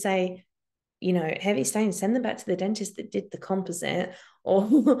I was to say, you know, heavy stains, send them back to the dentist that did the composite, or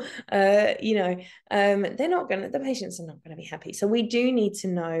you know, the patients are not going to be happy. So we do need to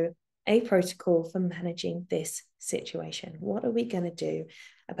know a protocol for managing this situation. What are we going to do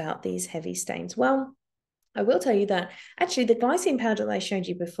about these heavy stains? Well, I will tell you that actually the glycine powder that I showed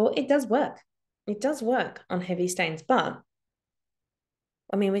you before, it does work. It does work on heavy stains, but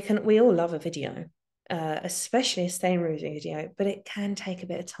I mean, we all love a video, especially a stain removing video, but it can take a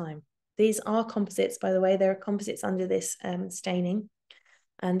bit of time. These are composites, by the way. There are composites under this staining.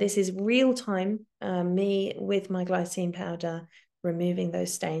 And this is real time, me with my glycine powder, removing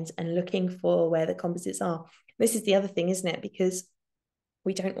those stains and looking for where the composites are. This is the other thing, isn't it? Because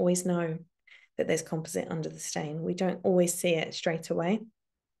we don't always know that there's composite under the stain. We don't always see it straight away.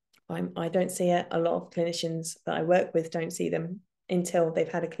 I don't see it. A lot of clinicians that I work with don't see them until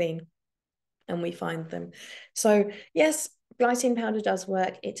they've had a clean and we find them. So yes, glycine powder does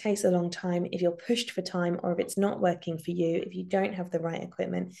work. It takes a long time. If you're pushed for time, or if it's not working for you, if you don't have the right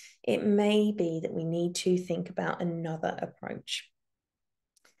equipment, it may be that we need to think about another approach.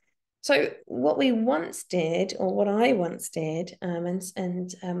 So what we once did, or what I once did,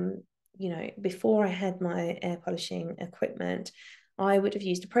 you know, before I had my air polishing equipment, I would have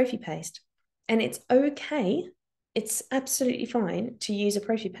used a prophy paste. And it's okay, it's absolutely fine to use a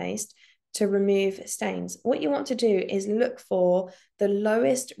prophy paste to remove stains. What you want to do is look for the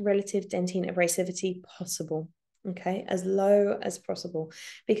lowest relative dentine abrasivity possible, okay, as low as possible,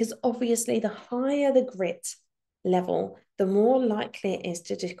 because obviously the higher the grit level, the more likely it is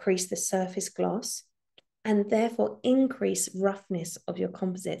to decrease the surface gloss and therefore increase roughness of your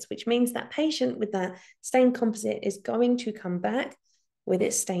composites, which means that patient with that stained composite is going to come back with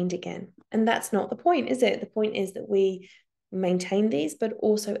it stained again. And that's not the point, is it? The point is that we maintain these, but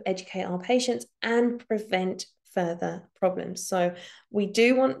also educate our patients and prevent further problems. So we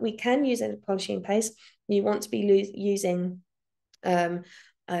can use a polishing paste. You want to be using the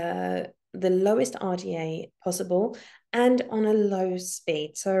lowest RDA possible and on a low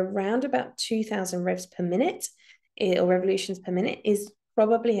speed. So around about 2000 revs per minute or revolutions per minute is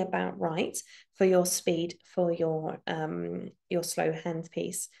probably about right for your speed for your slow hand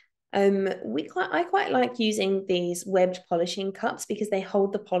piece. I quite like using these webbed polishing cups because they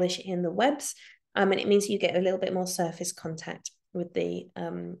hold the polish in the webs, and it means you get a little bit more surface contact with the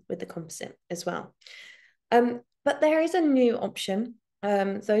composite as well. But there is a new option.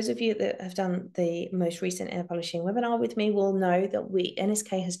 Those of you that have done the most recent air polishing webinar with me will know that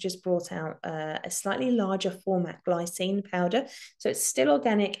NSK has just brought out a slightly larger format glycine powder. So it's still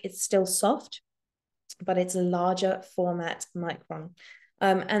organic, it's still soft, but it's a larger format micron.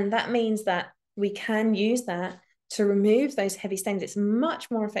 And that means that we can use that to remove those heavy stains. It's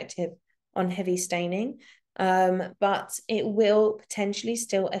much more effective on heavy staining, but it will potentially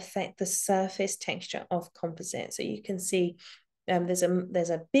still affect the surface texture of composite. So you can see there's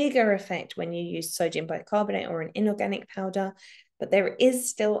a bigger effect when you use sodium bicarbonate or an inorganic powder, but there is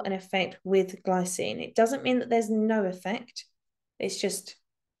still an effect with glycine. It doesn't mean that there's no effect. It's just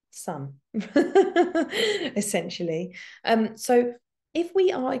some, essentially. So if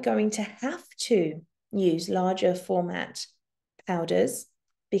we are going to have to use larger format powders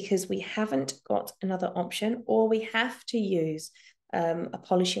because we haven't got another option, or we have to use a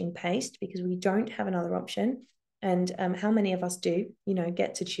polishing paste because we don't have another option, and how many of us do, you know,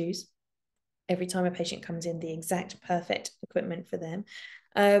 get to choose every time a patient comes in the exact perfect equipment for them,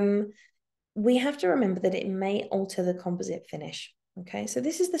 we have to remember that it may alter the composite finish. Okay, so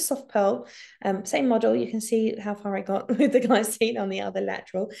this is the soft pearl, same model. You can see how far I got with the glycine on the other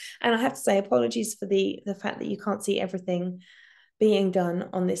lateral. And I have to say apologies for the fact that you can't see everything being done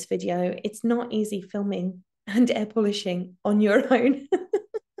on this video. It's not easy filming and air polishing on your own.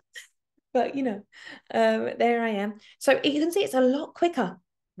 But, you know, there I am. So you can see it's a lot quicker,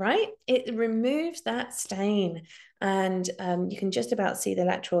 right? It removes that stain. And you can just about see the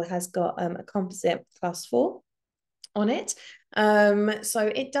lateral has got a composite class 4 on it. So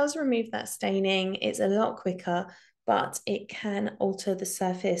it does remove that staining. It's a lot quicker, but it can alter the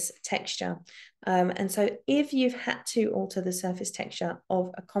surface texture. And so if you've had to alter the surface texture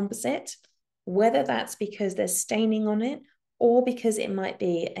of a composite, whether that's because there's staining on it or because it might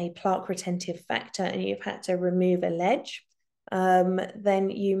be a plaque retentive factor and you've had to remove a ledge, then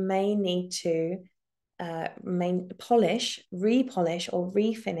you may need to repolish or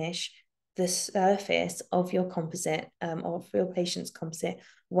refinish the surface of your composite, or for your patient's composite,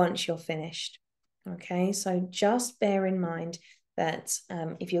 once you're finished. Okay, so just bear in mind that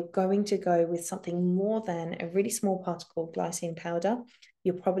if you're going to go with something more than a really small particle glycine powder,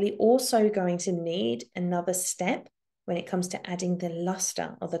 you're probably also going to need another step when it comes to adding the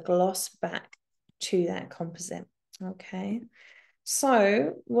luster or the gloss back to that composite. Okay.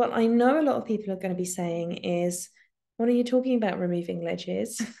 So what I know a lot of people are going to be saying is, what are you talking about removing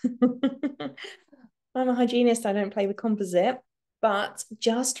ledges? I'm a hygienist, I don't play with composite, but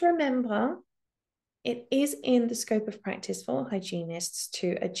just remember, it is in the scope of practice for hygienists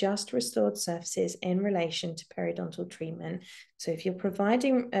to adjust restored surfaces in relation to periodontal treatment. So if you're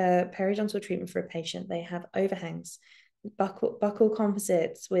providing periodontal treatment for a patient, they have overhangs, buccal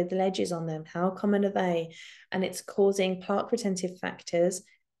composites with ledges on them. How common are they? And it's causing plaque retentive factors.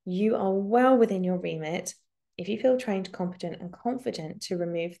 You are well within your remit if you feel trained, competent, and confident to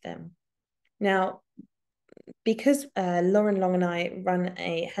remove them. Now, because Lauren Long and I run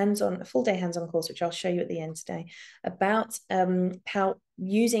a full day hands-on course, which I'll show you at the end today, about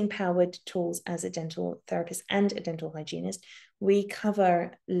using powered tools as a dental therapist and a dental hygienist, we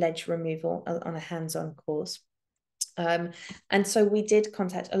cover ledge removal on a hands-on course. And so we did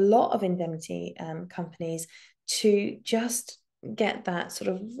contact a lot of indemnity companies to just get that sort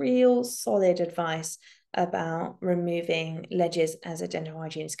of real solid advice about removing ledges as a dental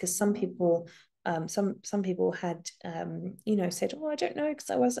hygienist, because some people some people had said, oh, I don't know,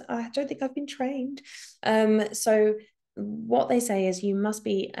 because I don't think I've been trained. So what they say is you must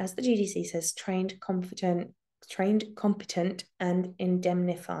be, as the GDC says, trained, competent, and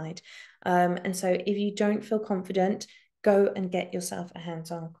indemnified. And so if you don't feel confident, go and get yourself a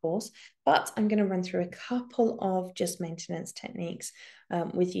hands-on course. But I'm going to run through a couple of just maintenance techniques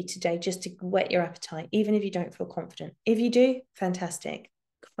with you today, just to whet your appetite, even if you don't feel confident. If you do, fantastic,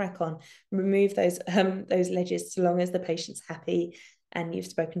 crack on, remove those ledges so long as the patient's happy and you've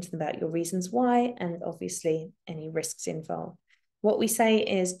spoken to them about your reasons why and obviously any risks involved. What we say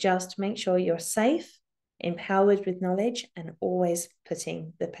is just make sure you're safe, empowered with knowledge, and always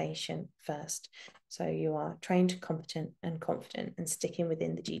putting the patient first. So you are trained, competent, and confident, and sticking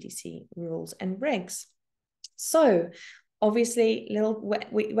within the GDC rules and regs. So obviously, little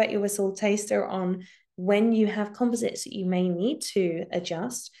wet your whistle taster on when you have composites that you may need to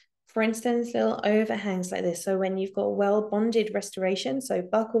adjust. For instance, little overhangs like this. So when you've got well bonded restorations, so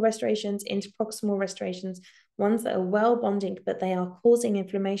buccal restorations, interproximal restorations, ones that are well bonding, but they are causing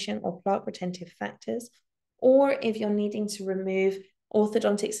inflammation or plaque retentive factors, or if you're needing to remove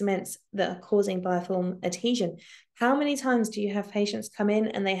orthodontic cements that are causing biofilm adhesion. How many times do you have patients come in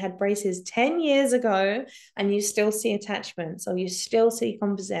and they had braces 10 years ago and you still see attachments, or you still see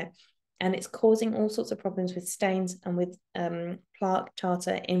composite, and it's causing all sorts of problems with stains and with plaque,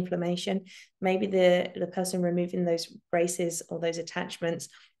 tartar, inflammation? Maybe the person removing those braces or those attachments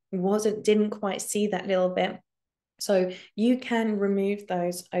didn't quite see that little bit. So you can remove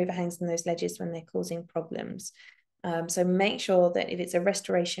those overhangs and those ledges when they're causing problems. So make sure that if it's a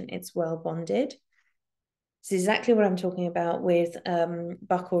restoration, it's well bonded. It's exactly what I'm talking about with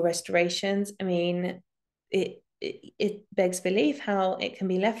buccal restorations. I mean, it begs belief how it can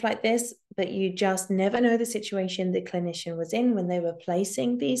be left like this, but you just never know the situation the clinician was in when they were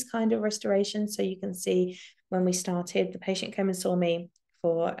placing these kind of restorations. So you can see when we started, the patient came and saw me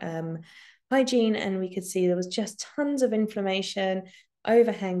for hygiene, and we could see there was just tons of inflammation,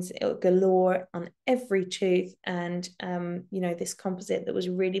 overhangs galore on every tooth, and this composite that was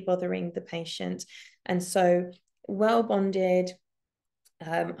really bothering the patient. And so well bonded,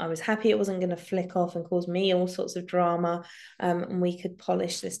 I was happy it wasn't going to flick off and cause me all sorts of drama, and we could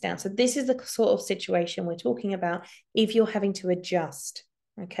polish this down. So this is the sort of situation we're talking about if you're having to adjust.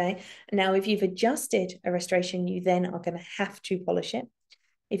 Okay, now if you've adjusted a restoration, you then are going to have to polish it.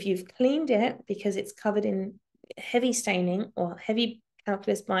 If you've cleaned it because it's covered in heavy staining or heavy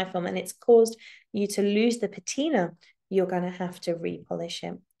calculus biofilm and it's caused you to lose the patina, you're going to have to repolish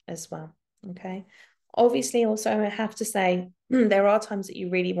it as well. Okay. Obviously, also, I have to say, there are times that you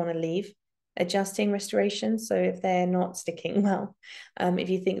really want to leave adjusting restorations. So if they're not sticking well, if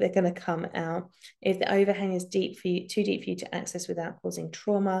you think they're going to come out, if the overhang is too deep for you to access without causing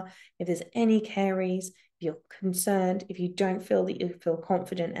trauma, if there's any caries, if you're concerned, if you don't feel that you feel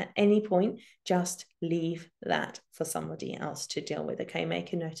confident at any point, just leave that for somebody else to deal with. Okay,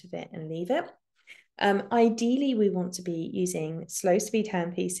 make a note of it and leave it. Ideally, we want to be using slow speed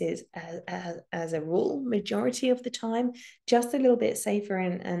handpieces as a rule, majority of the time, just a little bit safer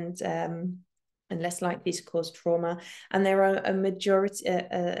and less likely to cause trauma. And there are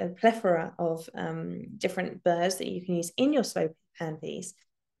a plethora of different burrs that you can use in your slow handpiece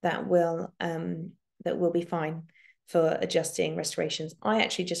that will be fine for adjusting restorations. I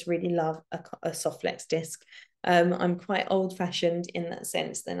actually just really love a soft flex disc. I'm quite old-fashioned in that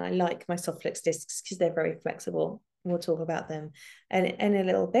sense, and I like my soft flex discs because they're very flexible. We'll talk about them in a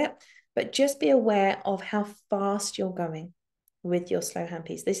little bit. but just be aware of how fast you're going with your slow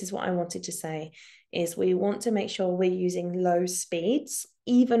handpiece. This is what I wanted to say, is we want to make sure we're using low speeds,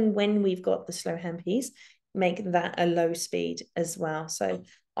 even when we've got the slow handpiece, make that a low speed as well. So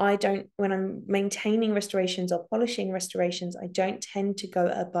I don't, when I'm maintaining restorations or polishing restorations, I don't tend to go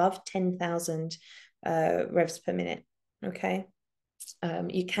above 10,000 revs per minute. Okay.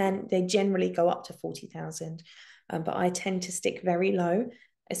 They generally go up to 40,000, but I tend to stick very low,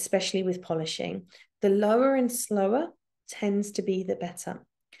 especially with polishing. The lower and slower tends to be the better.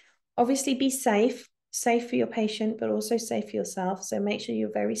 Obviously, be safe for your patient, but also safe for yourself. So make sure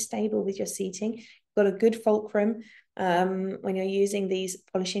you're very stable with your seating. You've got a good fulcrum when you're using these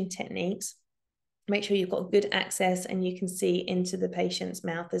polishing techniques. Make sure you've got good access and you can see into the patient's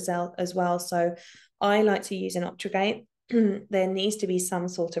mouth as well. So I like to use an Optrogate. There needs to be some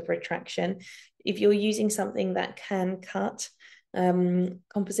sort of retraction. If you're using something that can cut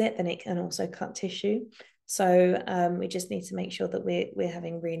composite, then it can also cut tissue. So we just need to make sure that we're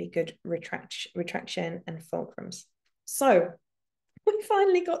having really good retraction and fulcrums. So we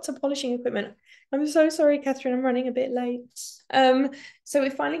finally got to polishing equipment. I'm so sorry, Catherine, I'm running a bit late. So we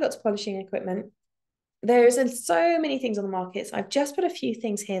finally got to polishing equipment. There's so many things on the market. So I've just put a few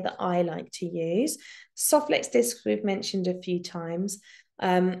things here that I like to use. Softlex discs we've mentioned a few times.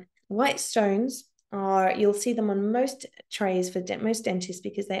 White stones are, you'll see them on most trays for most dentists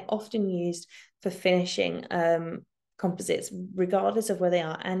because they're often used for finishing composites, regardless of where they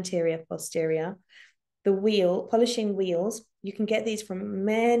are, anterior, posterior. The polishing wheels, you can get these from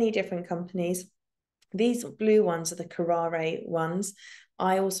many different companies. These blue ones are the Carrare ones.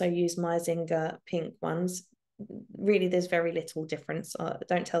 I also use Meisinger pink ones. Really, there's very little difference.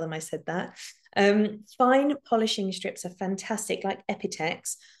 Don't tell them I said that. Fine polishing strips are fantastic, like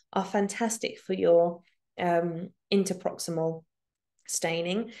Epitex, are fantastic for your interproximal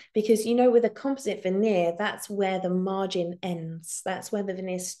staining, because with a composite veneer, that's where the margin ends. That's where the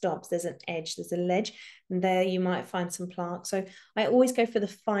veneer stops. There's an edge, there's a ledge, and there you might find some plaque. So I always go for the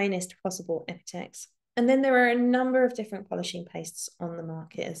finest possible Epitex. And then there are a number of different polishing pastes on the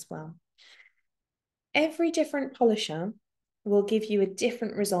market as well. Every different polisher will give you a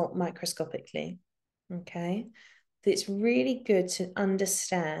different result microscopically. Okay, it's really good to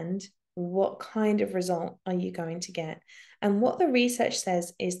understand what kind of result are you going to get. And what the research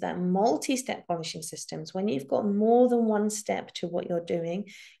says is that multi-step polishing systems, when you've got more than one step to what you're doing,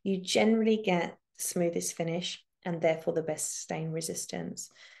 you generally get the smoothest finish and therefore the best stain resistance.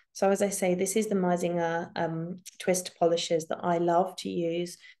 So as I say, this is the Meisinger twist polishers that I love to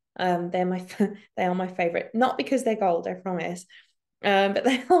use. They are my favorite, not because they're gold, I promise, but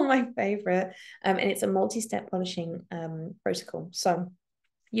they are my favorite. And it's a multi-step polishing protocol. So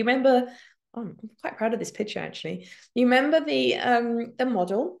you remember, I'm quite proud of this picture actually. You remember the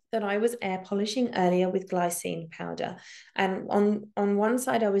model that I was air polishing earlier with glycine powder, and on one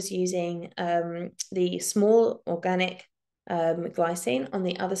side I was using the small organic glycine. On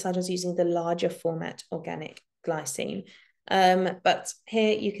the other side I was using the larger format organic glycine. But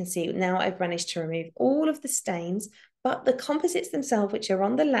here you can see now I've managed to remove all of the stains, but the composites themselves, which are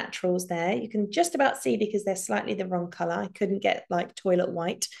on the laterals there, you can just about see because they're slightly the wrong color. I couldn't get like toilet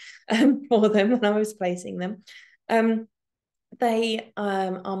white for them when I was placing them. They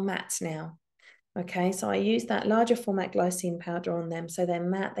are matte now. Okay, so I use that larger format glycine powder on them. So they're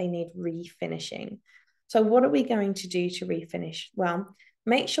matte, they need refinishing. So what are we going to do to refinish? Well,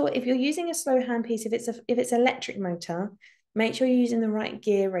 make sure if you're using a slow handpiece, if it's electric motor, make sure you're using the right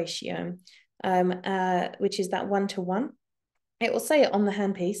gear ratio, which is that 1:1. It will say it on the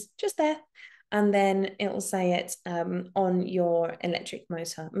handpiece, just there. And then it will say it on your electric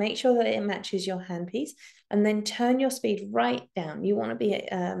motor. Make sure that it matches your handpiece and then turn your speed right down. You want to be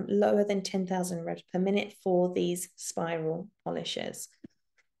lower than 10,000 revs per minute for these spiral polishers.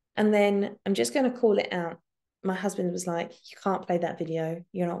 And then I'm just going to call it out. My husband was like, you can't play that video.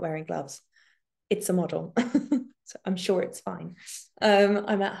 You're not wearing gloves. It's a model. So I'm sure it's fine.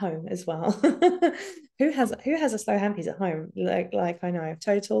 I'm at home as well. Who has a slow handpiece at home? Like I know,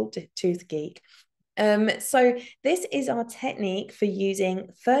 total tooth geek. So this is our technique for using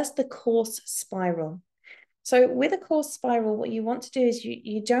first the coarse spiral. So with a coarse spiral, what you want to do is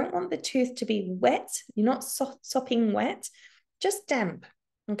you don't want the tooth to be wet. You're not sopping wet, just damp.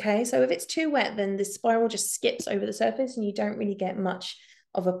 Okay, so if it's too wet, then the spiral just skips over the surface and you don't really get much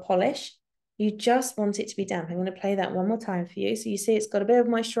of a polish. You just want it to be damp. I'm going to play that one more time for you. So you see it's got a bit of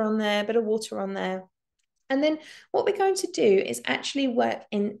moisture on there, a bit of water on there. And then what we're going to do is actually work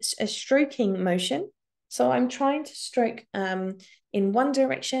in a stroking motion. So I'm trying to stroke in one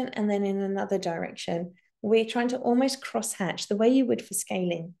direction and then in another direction. We're trying to almost cross hatch the way you would for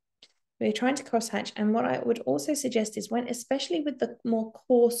scaling. We're trying to crosshatch. And what I would also suggest is when, especially with the more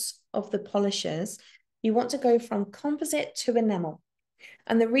coarse of the polishers, you want to go from composite to enamel.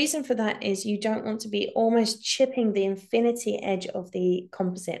 And the reason for that is you don't want to be almost chipping the infinity edge of the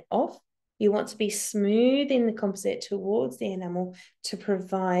composite off. You want to be smoothing the composite towards the enamel to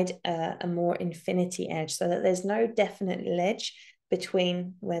provide a more infinity edge so that there's no definite ledge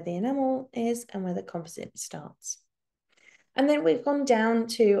between where the enamel is and where the composite starts. And then we've gone down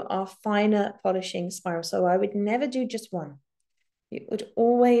to our finer polishing spiral. So I would never do just one. You would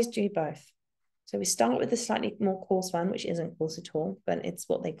always do both. So we start with the slightly more coarse one, which isn't coarse at all, but it's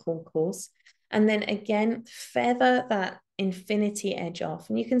what they call coarse. And then again, feather that infinity edge off.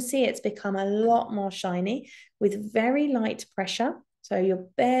 And you can see it's become a lot more shiny with very light pressure. So you're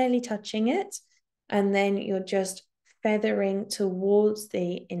barely touching it. And then you're just feathering towards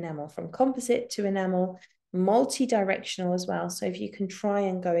the enamel from composite to enamel, multi-directional as well. So if you can try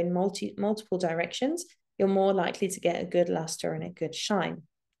and go in multiple directions, you're more likely to get a good luster and a good shine.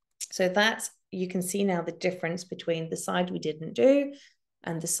 So that's, you can see now the difference between the side we didn't do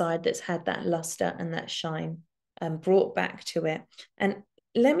and the side that's had that luster and that shine brought back to it. And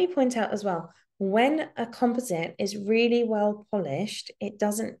let me point out as well, when a composite is really well polished, it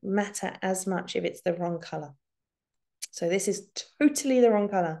doesn't matter as much if it's the wrong color. So this is totally the wrong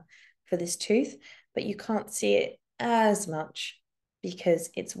color for this tooth, but you can't see it as much because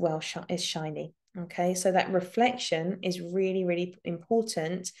it's it's shiny. Okay, so that reflection is really, really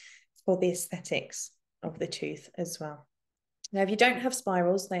important for the aesthetics of the tooth as well. Now, if you don't have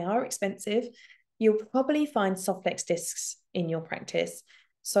spirals, they are expensive. You'll probably find Softflex discs in your practice.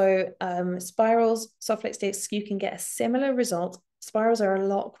 So spirals, Softflex discs, you can get a similar result. Spirals are a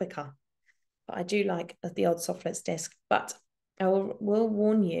lot quicker, but I do like the odd Softflex disc. But I will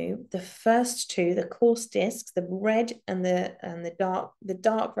warn you, the first two, the coarse discs, the red and the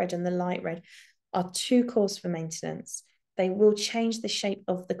dark red and the light red, are too coarse for maintenance. They will change the shape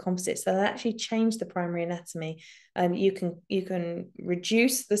of the composites. They'll actually change the primary anatomy. You can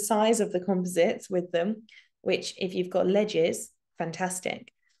reduce the size of the composites with them, which if you've got ledges,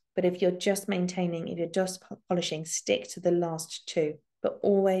 fantastic. But if you're just maintaining, if you're just polishing, stick to the last two, but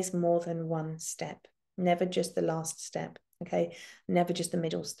always more than one step. Never just the last step, okay? Never just the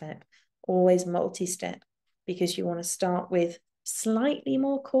middle step. Always multi-step, because you want to start with slightly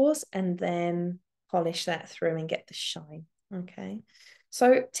more coarse and then polish that through and get the shine. Okay,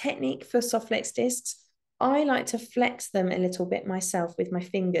 so technique for Softflex discs, I like to flex them a little bit myself with my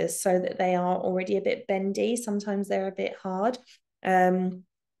fingers so that they are already a bit bendy. Sometimes they're a bit hard, so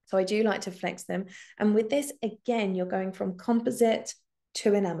I do like to flex them. And with this, again, you're going from composite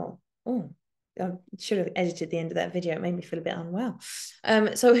to enamel. Oh, I should have edited the end of that video. It made me feel a bit unwell.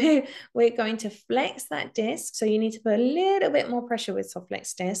 So we're going to flex that disc. So you need to put a little bit more pressure with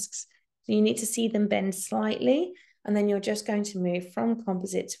Softflex discs. So you need to see them bend slightly, and then you're just going to move from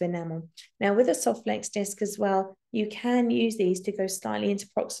composite to enamel. Now with a Softflex disc as well, you can use these to go slightly into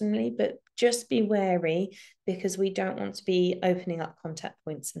proximally, but just be wary because we don't want to be opening up contact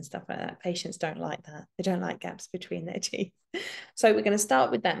points and stuff like that. Patients don't like that. They don't like gaps between their teeth. So we're going to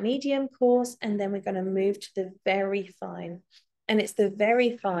start with that medium coarse, and then we're going to move to the very fine. And it's the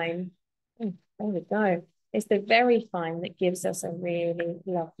very fine, there we go. It's the very fine that gives us a really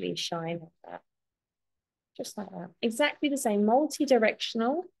lovely shine of that. Just like that. Exactly the same,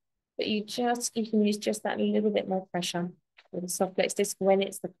 multi-directional, but you can use just that little bit more pressure with the Softflex disc when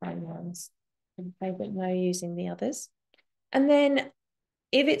it's the prime ones. Okay, but no using the others. And then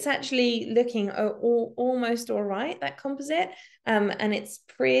if it's actually looking almost all right, that composite, and it's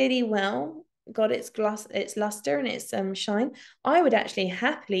pretty well got its luster and its shine, I would actually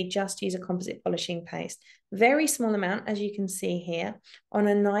happily just use a composite polishing paste. Very small amount, as you can see here, on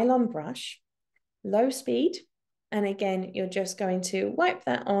a nylon brush, low speed. And again, you're just going to wipe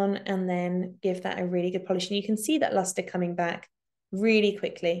that on and then give that a really good polish. And you can see that luster coming back really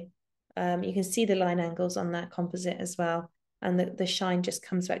quickly. You can see the line angles on that composite as well. And the shine just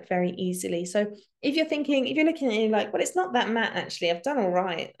comes back very easily. So if you're looking at it like, well, it's not that matte actually, I've done all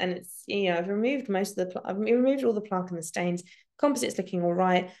right. And it's, I've removed I've removed all the plaque and the stains. Composite's looking all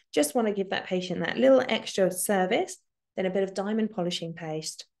right. Just want to give that patient that little extra service. Then a bit of diamond polishing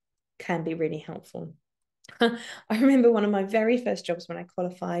paste can be really helpful. I remember one of my very first jobs when I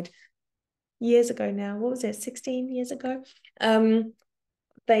qualified years ago now. What was it? 16 years ago.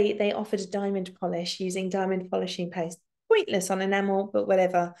 They offered a diamond polish using diamond polishing paste. Pointless on enamel, but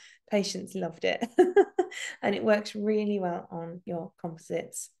whatever. Patients loved it. And it works really well on your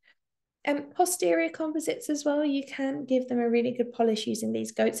composites. Posterior composites as well, you can give them a really good polish using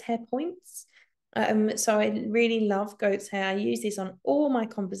these goat's hair points. So I really love goat's hair. I use this on all my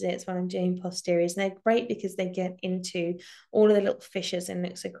composites when I'm doing posteriors, and they're great because they get into all of the little fissures and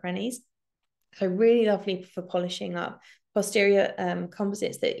nooks and crannies. So really lovely for polishing up posterior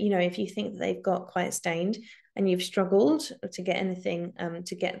composites that, you know, if you think that they've got quite stained and you've struggled to get anything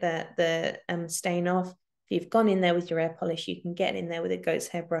to get the stain off, if you've gone in there with your air polish, you can get in there with a goat's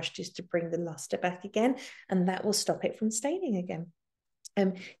hair brush just to bring the luster back again, and that will stop it from staining again.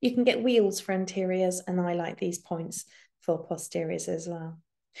 You can get wheels for anteriors, and I like these points for posteriors as well.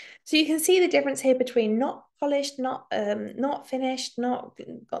 So you can see the difference here between not polished, not finished, not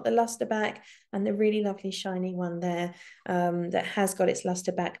got the luster back, and the really lovely shiny one there that has got its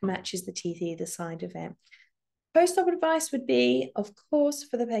luster back, matches the teeth either side of it. Post-op advice would be, of course,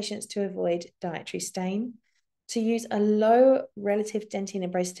 for the patients to avoid dietary stain, to use a low relative dentine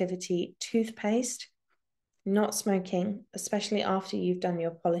abrasivity toothpaste, not smoking, especially after you've done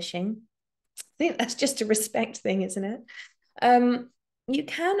your polishing. I think that's just a respect thing, isn't it? You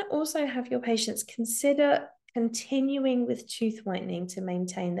can also have your patients consider continuing with tooth whitening to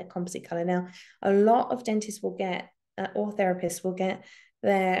maintain their composite color. Now, a lot of dentists will get, or therapists will get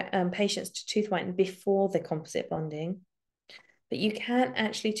their patients to tooth whiten before the composite bonding, but you can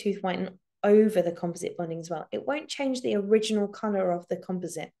actually tooth whiten over the composite bonding as well. It won't change the original color of the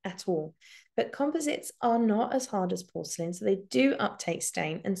composite at all, but composites are not as hard as porcelain, so they do uptake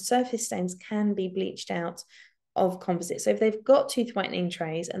stain, and surface stains can be bleached out of composites. So if they've got tooth whitening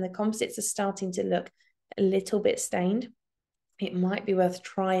trays and the composites are starting to look a little bit stained, it might be worth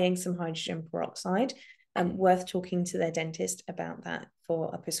trying some hydrogen peroxide, and worth talking to their dentist about that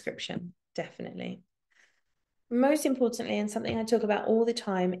for a prescription, definitely. Most importantly, and something I talk about all the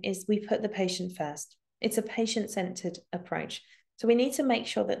time, is we put the patient first. It's a patient-centered approach. So we need to make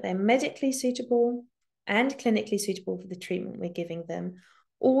sure that they're medically suitable and clinically suitable for the treatment we're giving them.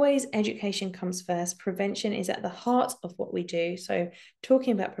 Always education comes first. Prevention is at the heart of what we do. So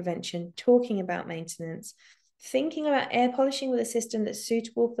talking about prevention, talking about maintenance, thinking about air polishing with a system that's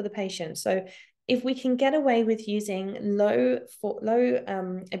suitable for the patient. So if we can get away with using low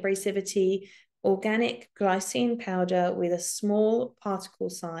abrasivity organic glycine powder with a small particle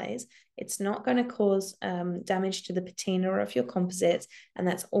size, it's not going to cause damage to the patina of your composites, and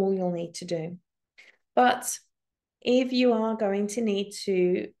that's all you'll need to do. But if you are going to need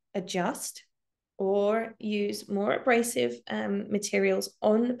to adjust or use more abrasive materials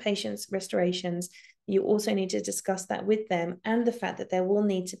on the patient's restorations, you also need to discuss that with them, and the fact that there will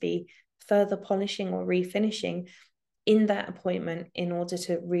need to be further polishing or refinishing in that appointment in order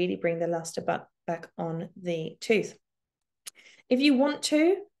to really bring the luster back on the tooth. If you want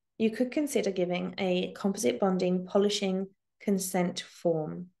to, you could consider giving a composite bonding polishing consent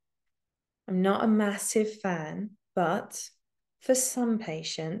form. I'm not a massive fan, but for some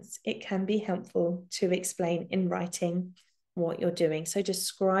patients, it can be helpful to explain in writing what you're doing. So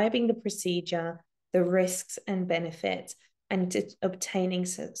describing the procedure, the risks and benefits, and obtaining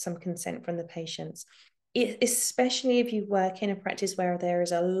some consent from the patients. Especially if you work in a practice where there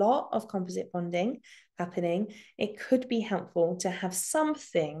is a lot of composite bonding happening, it could be helpful to have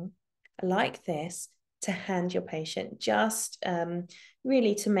something like this to hand your patient, just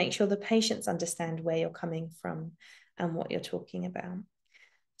really to make sure the patients understand where you're coming from and what you're talking about.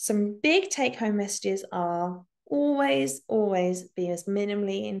 Some big take-home messages are always, always be as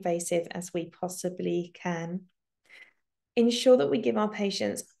minimally invasive as we possibly can. Ensure that we give our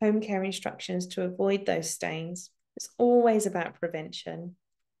patients home care instructions to avoid those stains. It's always about prevention.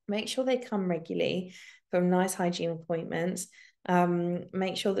 Make sure they come regularly for nice hygiene appointments.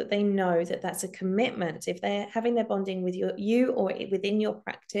 Make sure that they know that that's a commitment. If they're having their bonding with you or within your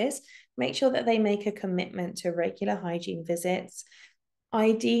practice, make sure that they make a commitment to regular hygiene visits.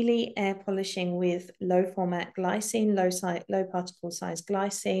 Ideally, air polishing with low format glycine, low particle size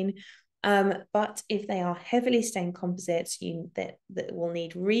glycine. But if they are heavily stained composites that will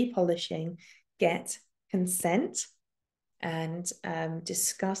need repolishing, get consent and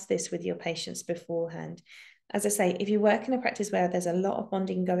discuss this with your patients beforehand. As I say, if you work in a practice where there's a lot of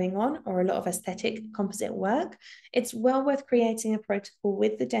bonding going on or a lot of aesthetic composite work, it's well worth creating a protocol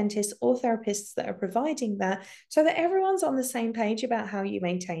with the dentists or therapists that are providing that, so that everyone's on the same page about how you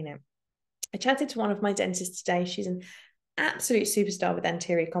maintain it. I chatted to one of my dentists today. She's an absolute superstar with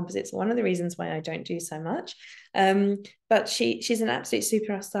anterior composites, one of the reasons why I don't do so much, but she's an absolute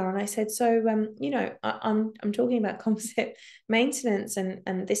superstar. And I said, so you know, I'm talking about composite maintenance,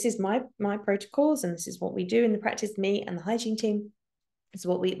 and this is my protocols, and this is what we do in the practice. Me and the hygiene team, is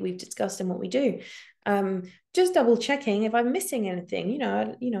what we've discussed and what we do. Just double checking if I'm missing anything,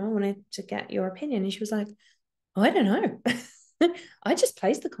 I wanted to get your opinion. And she was like, oh, I don't know. I just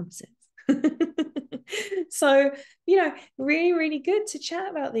place the composites. So, really, really good to chat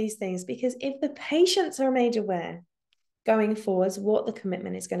about these things, because if the patients are made aware going forwards what the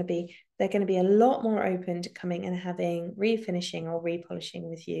commitment is going to be, they're going to be a lot more open to coming and having refinishing or repolishing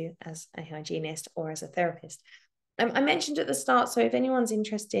with you as a hygienist or as a therapist. I mentioned at the start, so if anyone's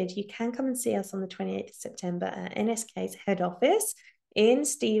interested, you can come and see us on the 28th of September at NSK's head office in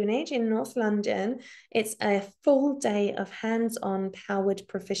Stevenage in North London. It's a full day of hands-on powered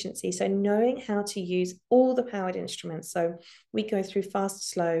proficiency, so knowing how to use all the powered instruments. So we go through fast,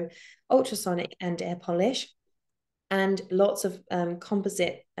 slow, ultrasonic and air polish, and lots of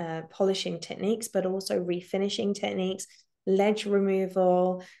composite polishing techniques, but also refinishing techniques, ledge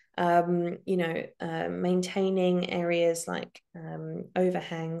removal, maintaining areas like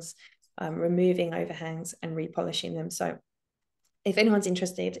overhangs, removing overhangs and repolishing them. So if anyone's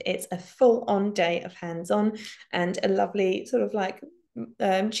interested, it's a full-on day of hands-on and a lovely sort of like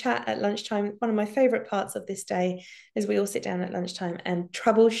chat at lunchtime. One of my favorite parts of this day is we all sit down at lunchtime and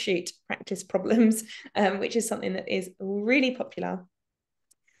troubleshoot practice problems, which is something that is really popular.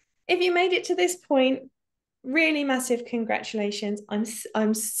 If you made it to this point, really massive congratulations.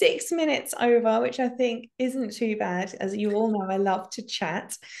 I'm 6 minutes over, which I think isn't too bad. As you all know, I love to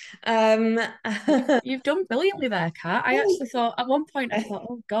chat. You've done brilliantly there, Kat. I actually thought at one point, I thought,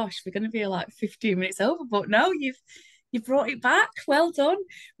 oh gosh, we're going to be like 15 minutes over, but no, you've brought it back. Well done.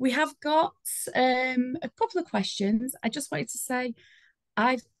 We have got a couple of questions. I just wanted to say,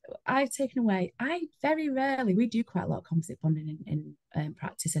 I've taken away. I very rarely, we do quite a lot of composite bonding in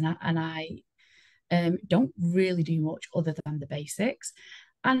practice, and I don't really do much other than the basics.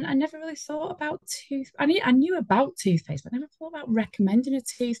 And I never really thought about I knew about toothpaste, but I never thought about recommending a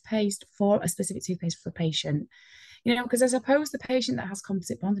toothpaste for a specific toothpaste for a patient. Because I suppose the patient that has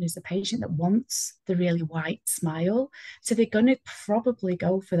composite bonding is the patient that wants the really white smile. So they're going to probably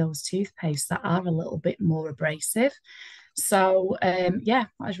go for those toothpastes that are a little bit more abrasive. So yeah,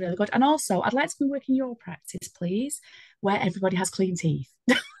 that was really good. And also, I'd like to work in your practice, please, where everybody has clean teeth.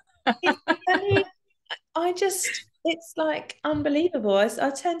 It's like unbelievable. I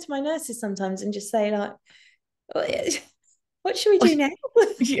turn to my nurses sometimes and just say like, what should we do now?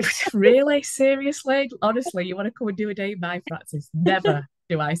 Really? Seriously? Honestly, you want to come and do a day in my practice? Never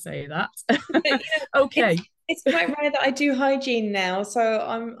do I say that. Okay. It's quite rare that I do hygiene now. So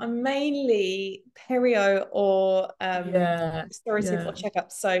I'm mainly perio or restorative or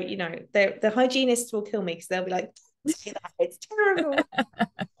checkups. So, the hygienists will kill me because they'll be like, it's terrible.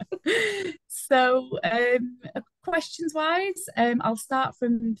 So questions wise, I'll start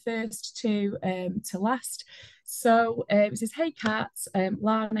from first to last. So it says, hey Kat,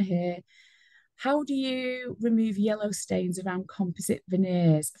 Lana here. How do you remove yellow stains around composite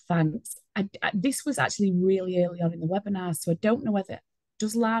veneers? Thanks. This was actually really early on in the webinar, so I don't know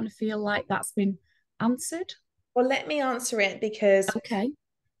does Lana feel like that's been answered? Well, let me answer it, because okay,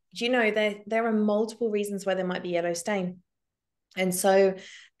 there are multiple reasons why there might be yellow stain. And so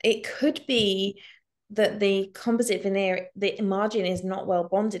it could be that the composite veneer, the margin is not well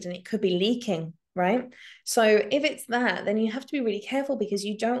bonded and it could be leaking, right? So if it's that, then you have to be really careful, because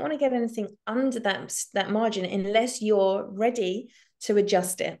you don't want to get anything under that margin unless you're ready to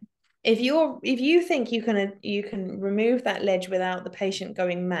adjust it. If you think you can remove that ledge without the patient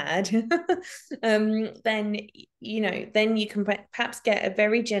going mad, then you can perhaps get a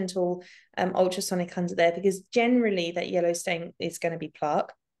very gentle ultrasonic under there, because generally that yellow stain is going to be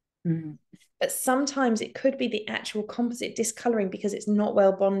plaque. Mm. But sometimes it could be the actual composite discoloring because it's not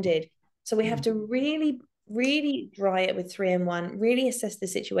well bonded. So we have to really, really dry it with 3-in-1, really assess the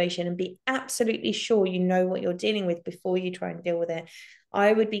situation and be absolutely sure you know what you're dealing with before you try and deal with it.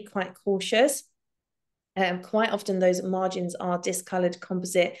 I would be quite cautious. Quite often those margins are discolored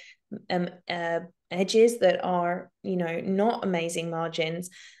composite edges that are, not amazing margins.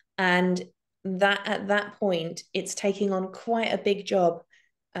 And that at that point, it's taking on quite a big job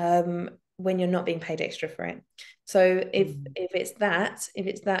when you're not being paid extra for it. So if it's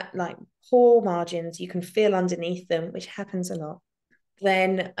that like poor margins, you can feel underneath them, which happens a lot,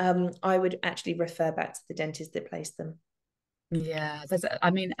 then I would actually refer back to the dentist that placed them. Yeah,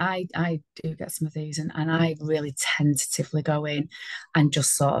 I do get some of these, and I really tentatively go in and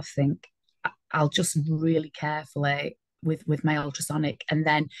just sort of think I'll just really carefully with my ultrasonic, and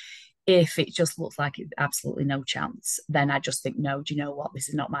then if it just looks like it's absolutely no chance, then I just think, no, do you know what? This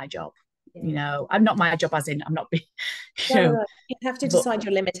is not my job. Yeah. I'm not my job, as in I'm not being. No. You have to decide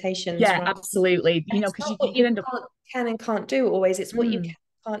your limitations. Yeah, right? absolutely. Because you end up can and can't do always. It's what you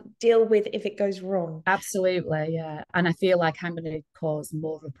can't deal with if it goes wrong. Absolutely, yeah. And I feel like I'm going to cause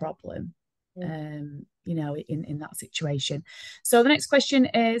more of a problem, in that situation. So the next question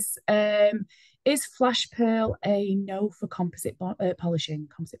is, Is Flash Pearl a no for composite polishing?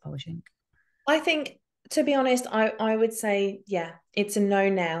 Composite polishing. I think, to be honest, I would say, yeah, it's a no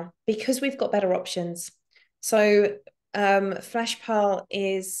now because we've got better options. So Flash Pearl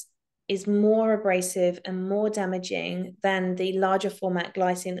is more abrasive and more damaging than the larger format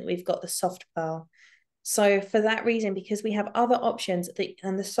glycine that we've got, the soft pearl. So for that reason, because we have other options,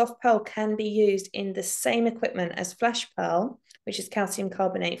 and the soft pearl can be used in the same equipment as Flash Pearl, which is calcium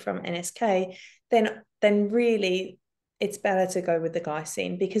carbonate from NSK, then really it's better to go with the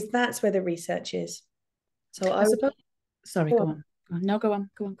glycine because that's where the research is. So I suppose. Sorry, go oh, on. No, go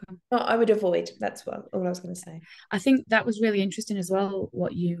on. I would avoid. That's all I was going to say. I think that was really interesting as well,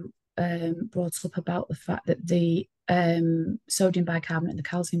 what you brought up about the fact that the sodium bicarbonate and the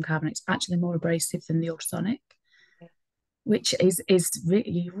calcium carbonate is actually more abrasive than the ultrasonic, which is really,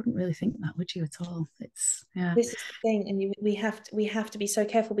 you wouldn't really think that, would you, at all? It's, yeah. This is the thing, and we have to be so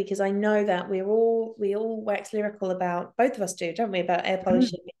careful because I know that we all wax lyrical about, both of us do, don't we, about air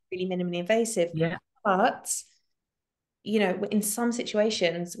polishing being really minimally invasive. Yeah. But in some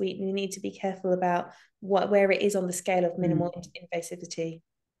situations we need to be careful about where it is on the scale of minimal invasivity.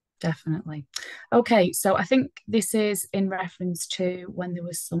 Definitely. Okay, so I think this is in reference to when there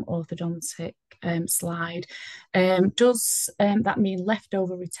was some orthodontic slide. Does that mean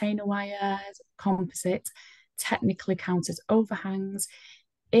leftover retainer wires, composite, technically count as overhangs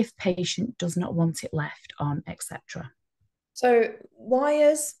if patient does not want it left on, etc.? So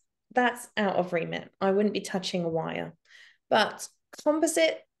wires, that's out of remit. I wouldn't be touching a wire. But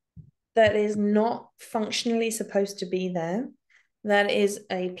composite that is not functionally supposed to be there, that is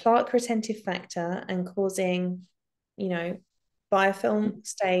a plaque retentive factor and causing, biofilm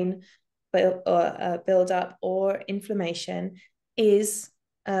stain build up or inflammation, is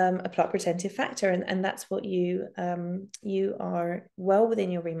a plaque retentive factor, and that's what you are well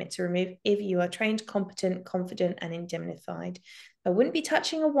within your remit to remove if you are trained, competent, confident, and indemnified. I wouldn't be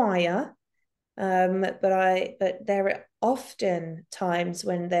touching a wire, but there are often times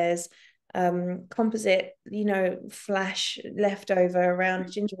when there's composite, flash left over around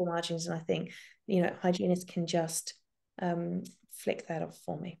gingival margins, and I think hygienists can just flick that off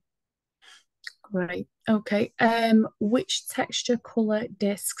for me. Great. Okay. Which texture color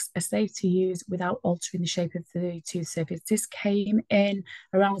discs are safe to use without altering the shape of the tooth surface? This came in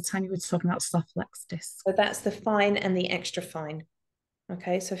around the time you were talking about soft flex discs. So that's the fine and the extra fine.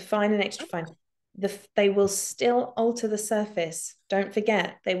 Okay, so fine and extra fine. They will still alter the surface. Don't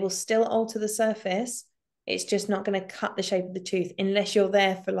forget, they will still alter the surface. It's just not going to cut the shape of the tooth unless you're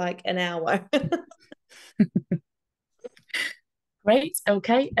there for like an hour. Great.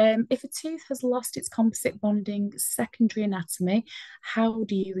 Okay. If a tooth has lost its composite bonding secondary anatomy, how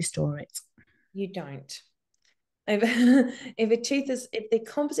do you restore it? You don't. If the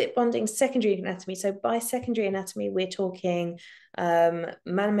composite bonding secondary anatomy, so by secondary anatomy, we're talking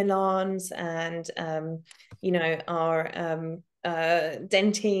mamelons and our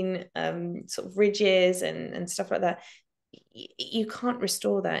dentine sort of ridges and stuff like that. You can't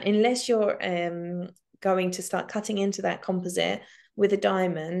restore that unless you're going to start cutting into that composite with a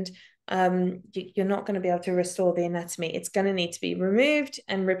diamond. You're not going to be able to restore the anatomy. It's going to need to be removed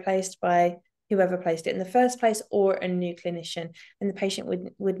and replaced by whoever placed it in the first place, or a new clinician, and the patient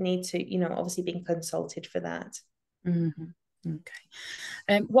would need to, obviously being consulted for that.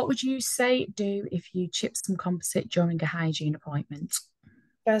 Okay. What would you say do if you chip some composite during a hygiene appointment?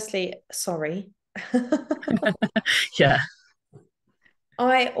 Firstly, sorry. Yeah.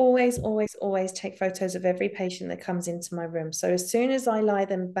 I always take photos of every patient that comes into my room. So as soon as I lie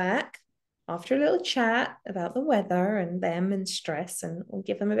them back, after a little chat about the weather and them and stress, and we'll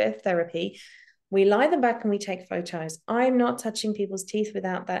give them a bit of therapy, we lie them back and we take photos. I'm not touching people's teeth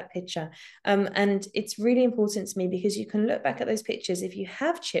without that picture. And it's really important to me because you can look back at those pictures if you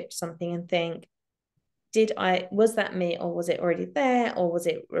have chipped something and think, was that me, or was it already there, or was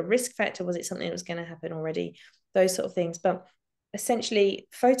it a risk factor? Was it something that was going to happen already? Those sort of things. But essentially,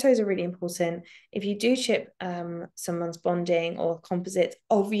 photos are really important. If you do chip someone's bonding or composites,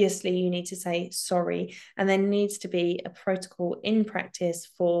 obviously you need to say sorry, and there needs to be a protocol in practice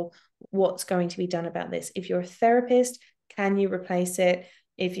for what's going to be done about this. If you're a therapist, can you replace it?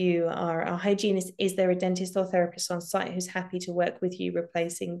 If you are a hygienist, is there a dentist or therapist on site who's happy to work with you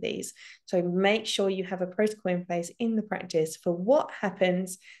replacing these? So make sure you have a protocol in place in the practice for what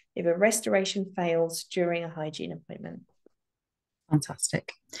happens if a restoration fails during a hygiene appointment.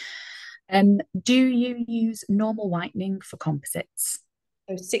 Fantastic. Do you use normal whitening for composites?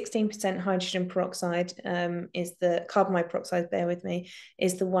 So 16% hydrogen peroxide is the carbamide peroxide, bear with me,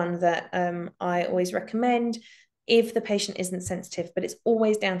 is the one that I always recommend. if the patient isn't sensitive, but it's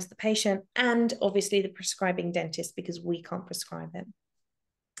always down to the patient and obviously the prescribing dentist, because we can't prescribe it.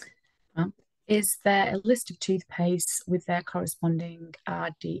 Is there a list of toothpaste with their corresponding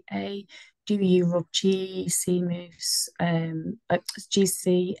RDA? Do you rub GCMI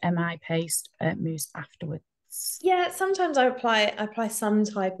paste mousse afterwards? Yeah, sometimes I apply some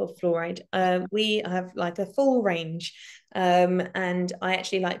type of fluoride. We have like a full range, and I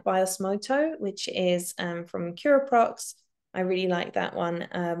actually like Biosmoto, which is from Curaprox. I really like that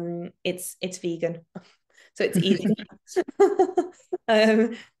one. It's vegan, so it's easy,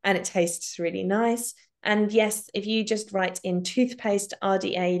 and it tastes really nice. And yes, if you just write in toothpaste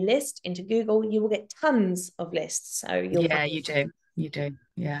RDA list into Google, you will get tons of lists. So you'll Yeah, you do.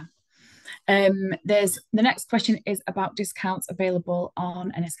 Yeah. There's the next question is about discounts available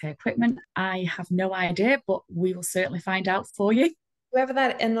on NSK equipment. I have no idea, but we will certainly find out for you. Whoever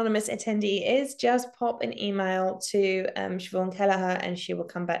that anonymous attendee is, just pop an email to Siobhan Kelleher and she will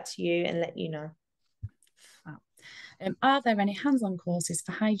come back to you and let you know. Are there any hands-on courses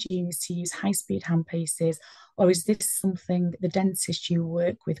for hygienists to use high-speed handpieces, or is this something the dentist you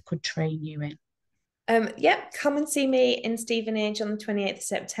work with could train you in? Yep, come and see me in Stevenage on the 28th of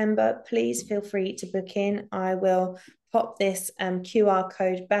September. Please feel free to book in. I will pop this QR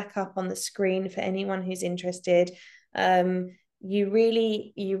code back up on the screen for anyone who's interested. You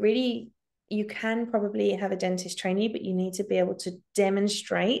can probably have a dentist trainee, but you need to be able to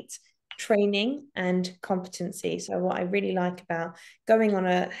demonstrate training and competency. So what I really like about going on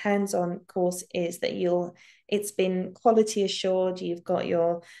a hands-on course is that it's been quality assured. You've got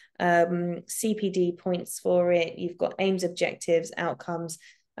your CPD points for it. You've got aims, objectives, outcomes,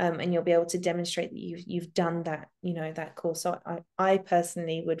 and you'll be able to demonstrate that you've done that, that course. So I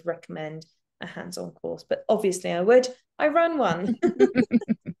personally would recommend a hands-on course, but obviously I run one.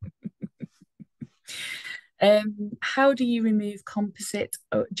 How do you remove composite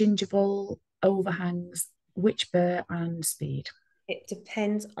gingival overhangs, which burr and speed? It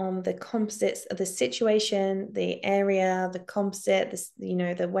depends on the composites, the situation, the area, the composite,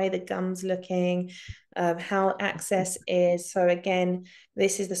 the way the gum's looking, how access is. So again,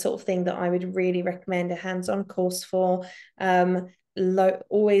 this is the sort of thing that I would really recommend a hands-on course for.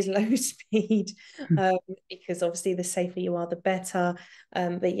 Always low speed, because obviously the safer you are, the better.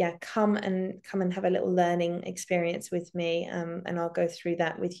 But yeah, come and have a little learning experience with me, and I'll go through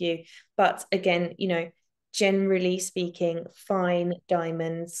that with you. But again, generally speaking, fine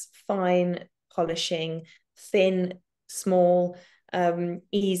diamonds, fine polishing, thin, small,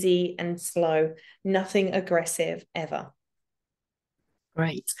 easy and slow, nothing aggressive ever.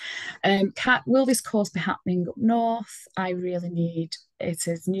 Great. Kat, will this course be happening up north? I really need it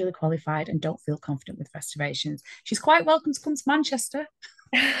as newly qualified and don't feel confident with restorations. She's quite welcome to come to Manchester.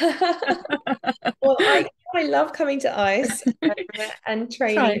 Well, I love coming to ICE and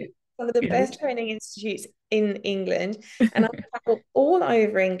training. One of the best training institutes in England, and I travel all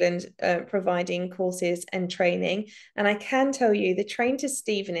over England providing courses and training. And I can tell you the train to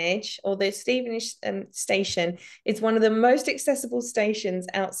Stevenage, or the Stevenage station, is one of the most accessible stations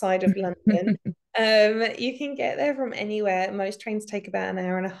outside of London. You can get there from anywhere. Most trains take about an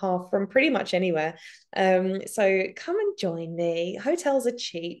hour and a half from pretty much anywhere. So come and join me. Hotels are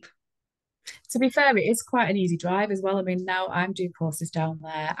cheap. To be fair, it is quite an easy drive as well. I mean, now I'm doing courses down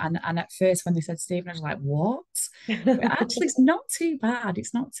there, and at first when they said Stephen, I was like, "What?" But actually, it's not too bad.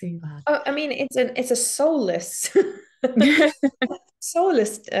 It's not too bad. Oh, I mean, it's a soulless,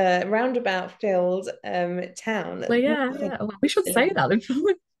 roundabout filled town. Well, yeah. Well, we should say that.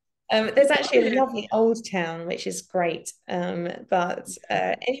 There's actually a lovely old town, which is great. But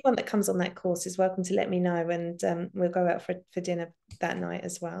anyone that comes on that course is welcome to let me know, and we'll go out for dinner that night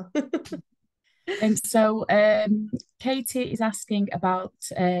as well. So Katie is asking about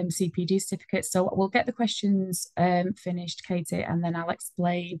CPD certificates. So we'll get the questions finished, Katie, and then I'll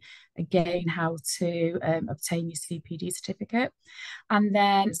explain again how to obtain your CPD certificate. And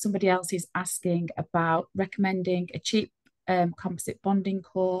then somebody else is asking about recommending a cheap composite bonding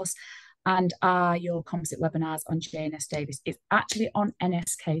course, and are your composite webinars on JNS Davis? It's actually on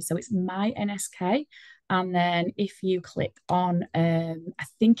NSK, so it's my NSK. And then if you click on, I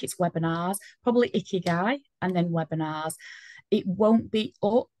think it's webinars, probably Ikigai, and then webinars, it won't be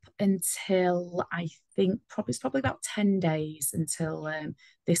up until I think it's probably about 10 days until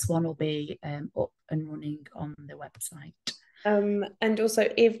this one will be up and running on the website. And also,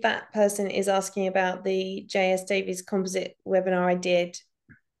 if that person is asking about the JS Davies composite webinar I did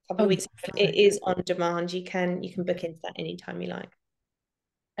a couple of weeks ago, it is on demand. You can book into that anytime you like.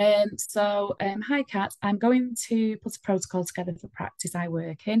 Hi Kat, I'm going to put a protocol together for practice I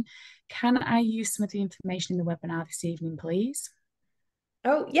work in. Can I use some of the information in the webinar this evening, please?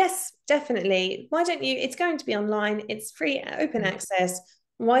 Oh, yes, definitely. Why don't you? It's going to be online, it's free, open access.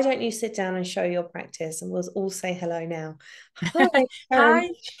 Why don't you sit down and show your practice? And we'll all say hello now. Hi, Sharon.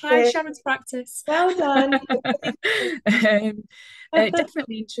 Hi, Sharon's practice. Well done.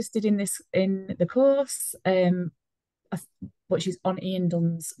 Definitely interested in this in the course. But she's on Ian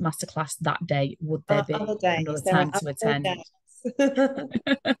Dunn's masterclass that day. Would there Other be another days, there are time to other attend? days.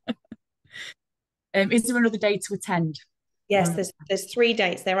 Is there another day to attend? Yes, there's 3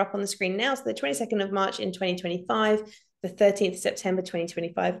 dates. They're up on the screen now. So the 22nd of March in 2025, the 13th of September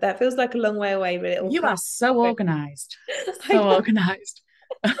 2025. That feels like a long way away, but it will You come. are so organised. I So know. organised.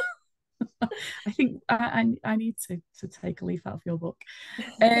 I think I need to take a leaf out of your book.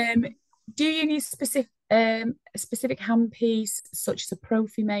 Do you need specific handpiece such as a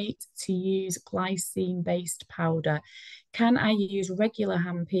Profimate to use glycine-based powder? Can I use regular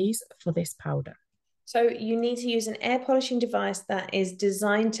handpiece for this powder? So you need to use an air polishing device that is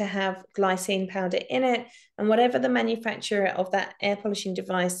designed to have glycine powder in it. And whatever the manufacturer of that air polishing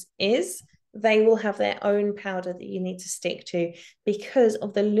device is, they will have their own powder that you need to stick to because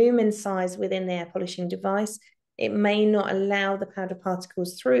of the lumen size within the air polishing device. It may not allow the powder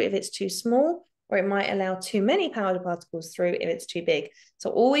particles through if it's too small, or it might allow too many powder particles through if it's too big.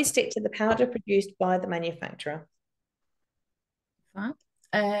 So always stick to the powder produced by the manufacturer. Fab.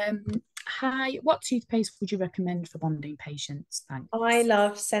 Hi, what toothpaste would you recommend for bonding patients? Thanks. I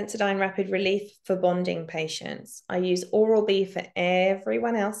love Sensodyne Rapid Relief for bonding patients. I use Oral-B for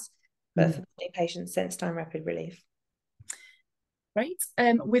everyone else, but for bonding patients, Sensodyne Rapid Relief. Great.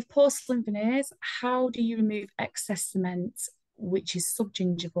 With porcelain veneers, how do you remove excess cement which is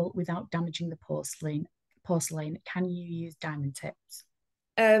subgingival without damaging the porcelain? Can you use diamond tips?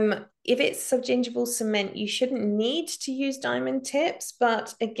 If it's subgingival cement, you shouldn't need to use diamond tips.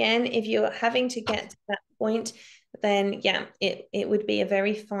 But again, if you're having to get to that point, then yeah, it would be a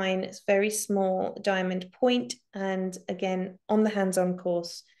very fine, very small diamond point. And again, on the hands-on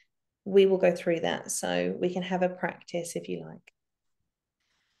course, we will go through that. So we can have a practice if you like.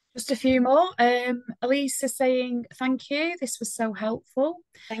 Just a few more. Elise is saying, thank you. This was so helpful.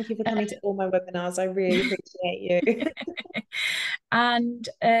 Thank you for coming to all my webinars. I really appreciate you. And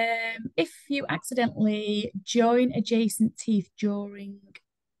if you accidentally join adjacent teeth during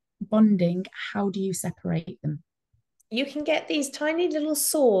bonding, how do you separate them? You can get these tiny little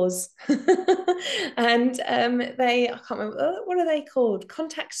saws and I can't remember, what are they called?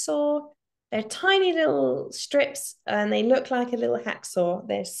 Contact saw. They're tiny little strips and they look like a little hacksaw.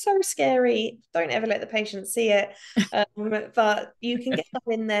 They're so scary. Don't ever let the patient see it. But you can get them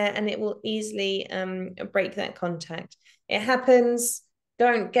in there and it will easily break that contact. It happens.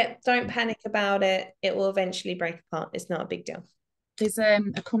 Don't panic about it. It will eventually break apart. It's not a big deal. There's a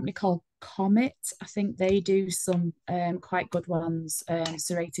company called Comet. I think they do some quite good ones,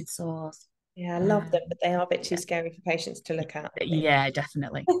 serrated saws. Yeah, I love them, but they are a bit too scary for patients to look at. Yeah,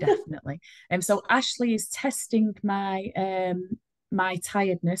 definitely, definitely. So Ashley is testing my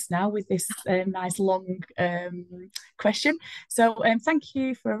tiredness now with this nice long question. So thank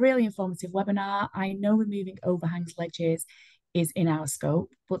you for a really informative webinar. I know removing overhangs ledges is in our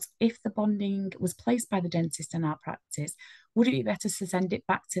scope, but if the bonding was placed by the dentist in our practice, would it be better to send it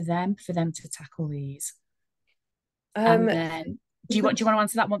back to them for them to tackle these? And then do you want to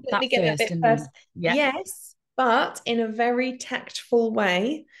answer that one Let me get that first? bit And first. then yeah. Yes, but in a very tactful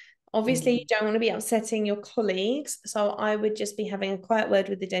way. Obviously, you don't want to be upsetting your colleagues. So I would just be having a quiet word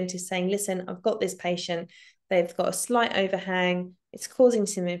with the dentist saying, listen, I've got this patient. They've got a slight overhang. It's causing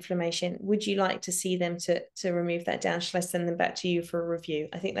some inflammation. Would you like to see them to remove that down? Shall I send them back to you for a review?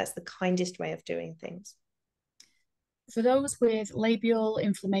 I think that's the kindest way of doing things. For those with labial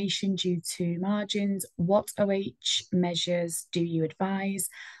inflammation due to margins, what OH measures do you advise?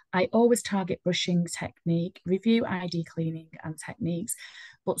 I always target brushing technique, review ID cleaning and techniques,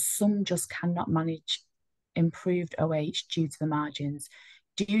 but some just cannot manage improved OH due to the margins.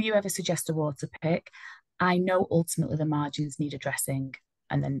 Do you ever suggest a water pick? I know ultimately the margins need addressing,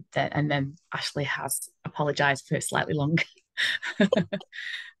 and then Ashley has apologised for a slightly long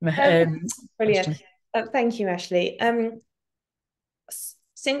Brilliant. Thank you, Ashley.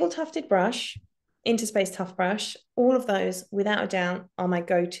 Single tufted brush, interspace tuft brush, all of those, without a doubt, are my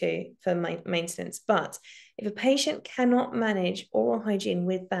go-to for maintenance. But if a patient cannot manage oral hygiene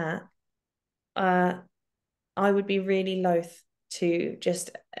with that, I would be really loath to just,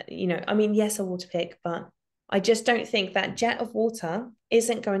 I mean, yes, a water pick, but I just don't think that jet of water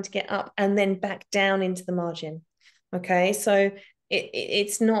isn't going to get up and then back down into the margin. Okay, so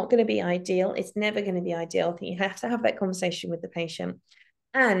It's not going to be ideal. It's never going to be ideal. I think you have to have that conversation with the patient.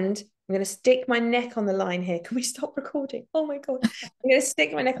 And I'm going to stick my neck on the line here. Can we stop recording? Oh my God. I'm going to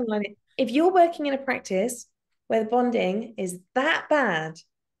stick my neck on the line here. If you're working in a practice where the bonding is that bad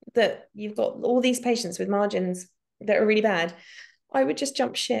that you've got all these patients with margins that are really bad, I would just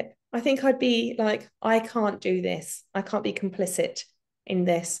jump ship. I think I'd be like, I can't do this. I can't be complicit in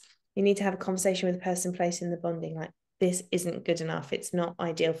this. You need to have a conversation with the person placing the bonding. Like, this isn't good enough. It's not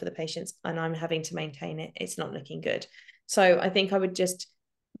ideal for the patients, and I'm having to maintain it. It's not looking good. So I think I would just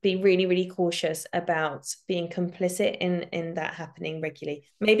be really, really cautious about being complicit in that happening regularly.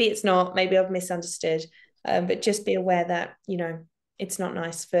 Maybe it's not. Maybe I've misunderstood. But just be aware that, you know, it's not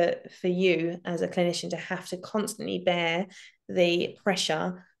nice for you as a clinician to have to constantly bear the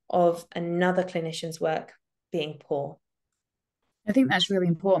pressure of another clinician's work being poor. I think that's really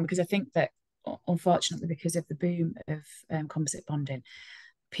important, because I think that, unfortunately, because of the boom of composite bonding,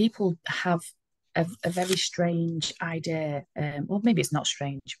 people have a very strange idea. Well, maybe it's not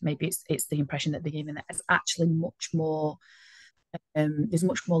strange. Maybe it's the impression that they're giving that it's actually much more. There's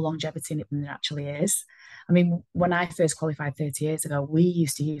much more longevity in it than there actually is. I mean, when I first qualified 30 years ago, we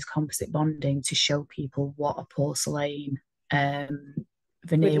used to use composite bonding to show people what a porcelain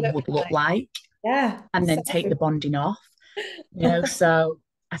veneer would look like, yeah, and then take the bonding off. You know, so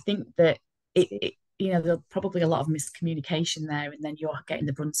I think that it you know, there's probably a lot of miscommunication there, and then you're getting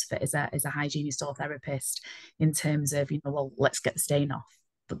the brunt of it as a hygienist or therapist, in terms of, you know, well, let's get the stain off,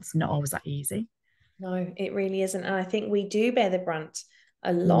 but it's not always that easy. No, it really isn't. And I think we do bear the brunt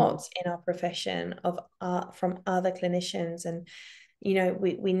a lot in our profession of from other clinicians. And, you know,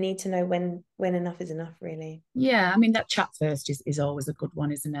 we need to know when enough is enough, really. Yeah, I mean, that chat first is always a good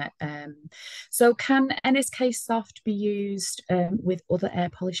one, isn't it? So can NSK soft be used with other air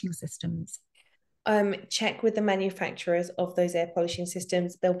polishing systems? Check with the manufacturers of those air polishing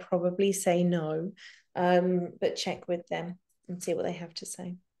systems. They'll probably say no, but check with them and see what they have to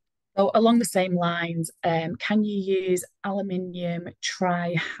say. So along the same lines, can you use aluminium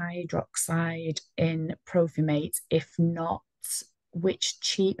trihydroxide in Profimate? If not, which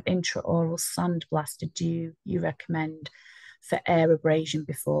cheap intraoral sandblaster do you recommend for air abrasion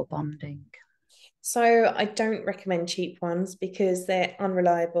before bonding? So I don't recommend cheap ones because they're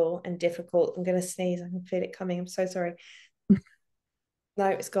unreliable and difficult. I'm going to sneeze. I can feel it coming. I'm so sorry. No,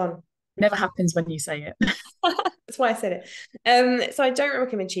 it's gone. Never happens when you say it. That's why I said it. So I don't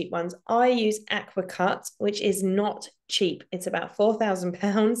recommend cheap ones. I use Aquacut, which is not cheap. It's about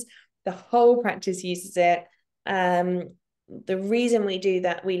 £4,000. The whole practice uses it. The reason we do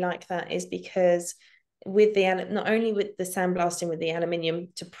that, we like that, is because with the not only with the sandblasting with the aluminium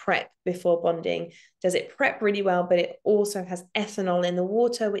to prep before bonding, does it prep really well, but it also has ethanol in the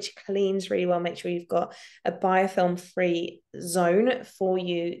water, which cleans really well. Make sure you've got a biofilm free zone for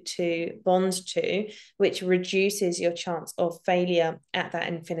you to bond to, which reduces your chance of failure at that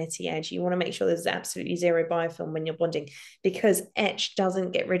infinity edge. You want to make sure there's absolutely zero biofilm when you're bonding, because etch doesn't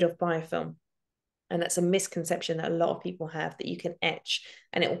get rid of biofilm. And that's a misconception that a lot of people have, that you can etch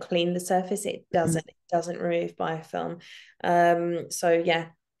and it will clean the surface. It doesn't. It doesn't remove biofilm. So yeah,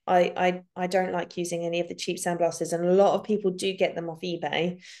 I don't like using any of the cheap sandblasters, and a lot of people do get them off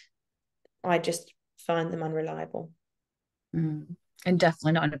eBay. I just find them unreliable. And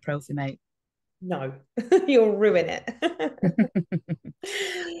definitely not in a Profimate. No, you'll ruin it.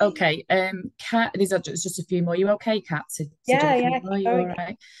 Okay. Kat, these are just a few more. You okay, Kat? To Yeah, do a yeah. few more? You all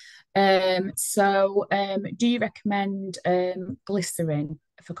right? Do you recommend glycerin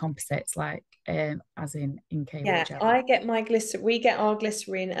for composites, like as in KY gel? I get my glycerin. We get our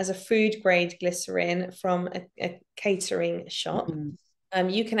glycerin as a food grade glycerin from a catering shop.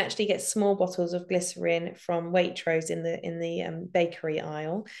 You can actually get small bottles of glycerin from Waitrose in the bakery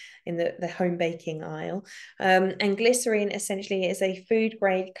aisle, in the home baking aisle. And glycerin essentially is a food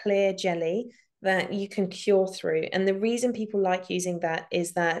grade clear jelly that you can cure through. And the reason people like using that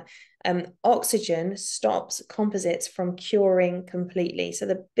is that oxygen stops composites from curing completely. So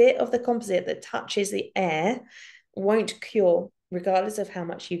the bit of the composite that touches the air won't cure, regardless of how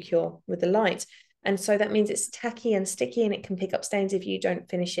much you cure with the light. And so that means it's tacky and sticky, and it can pick up stains if you don't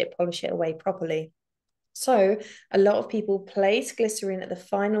finish it, polish it away properly. So a lot of people place glycerin at the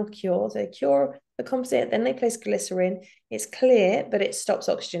final cure. They cure the composite, then they place glycerin. It's clear, but it stops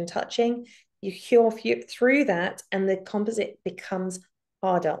oxygen touching. You cure through that, and the composite becomes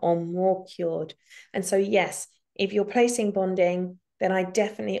harder or more cured. And so, yes, if you're placing bonding, then I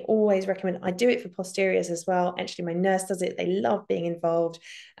definitely always recommend, I do it for posteriors as well. Actually, my nurse does it. They love being involved.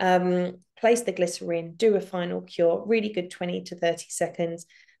 Place the glycerin, do a final cure, really good 20 to 30 seconds.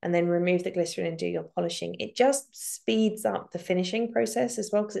 and then remove the glycerin and do your polishing. It just speeds up the finishing process as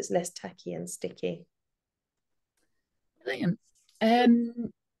well because it's less tacky and sticky. Brilliant.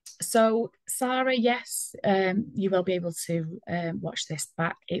 So Sarah, yes, you will be able to watch this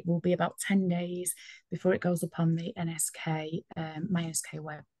back. It will be about 10 days before it goes up on the NSK, my NSK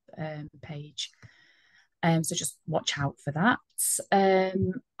web page. So just watch out for that.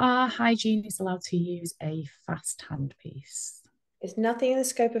 Are hygienists allowed to use a fast handpiece? There's nothing in the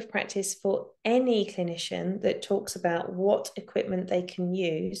scope of practice for any clinician that talks about what equipment they can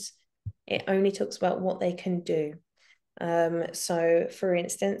use. It only talks about what they can do. So for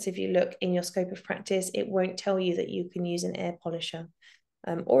instance, if you look in your scope of practice, it won't tell you that you can use an air polisher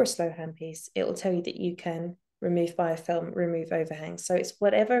or a slow handpiece. It will tell you that you can remove biofilm, remove overhangs. So it's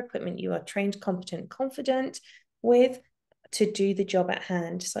whatever equipment you are trained, competent, confident with to do the job at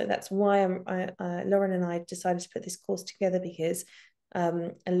hand. So that's why Lauren and I decided to put this course together, because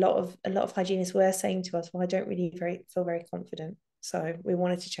a lot of hygienists were saying to us, well, I don't really feel very confident. So we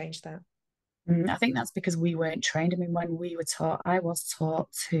wanted to change that. I think that's because we weren't trained. I mean, when we were taught, I was taught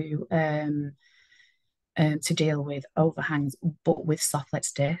to deal with overhangs, but with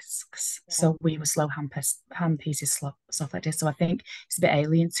softlet discs. Yeah. So we were slow hand pieces, softlet discs. So I think it's a bit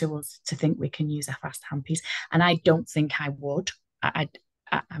alien to us to think we can use a fast hand piece. And I don't think I would. I'm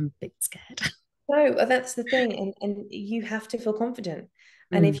a bit scared. No, that's the thing. And you have to feel confident.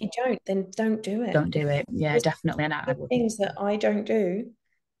 And if you don't, then don't do it. Don't do it. Yeah, there's definitely. And I would. Things that I don't do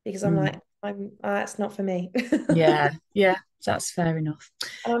because I'm like, that's not for me. yeah, that's fair enough.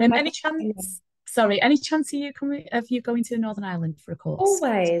 Any chance? Sorry, any chance of you going to Northern Ireland for a course?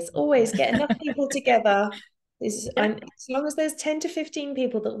 Always get enough people together. As long as there's 10 to 15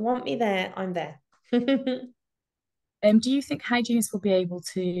 people that want me there, I'm there. Do you think hygienists will be able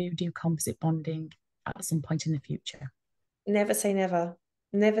to do composite bonding at some point in the future? Never say never.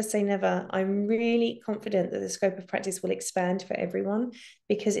 Never say never. I'm really confident that the scope of practice will expand for everyone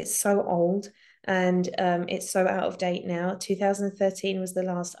because it's so old and it's so out of date now. 2013 was the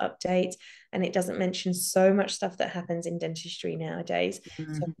last update, and it doesn't mention so much stuff that happens in dentistry nowadays.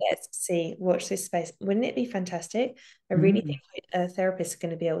 So let's see, watch this space. Wouldn't it be fantastic? I really think therapists are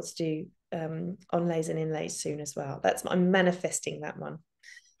going to be able to do onlays and inlays soon as well. I'm manifesting that one.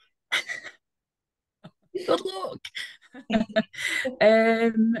 Good luck.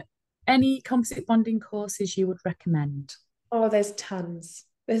 Any composite bonding courses you would recommend? Oh, there's tons.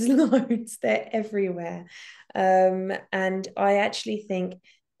 There's loads. They're everywhere. And I actually think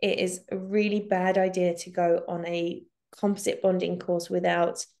it is a really bad idea to go on a composite bonding course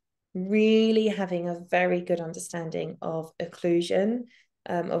without really having a very good understanding of occlusion,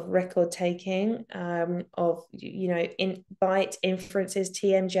 of record taking, of bite inferences,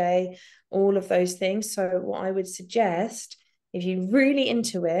 TMJ, all of those things. So what I would suggest, if you're really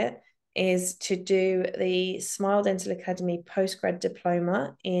into it, is to do the Smile Dental Academy postgrad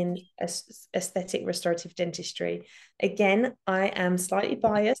diploma in aesthetic restorative dentistry. Again, I am slightly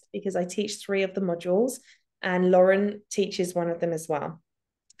biased because I teach 3 of the modules and Lauren teaches one of them as well.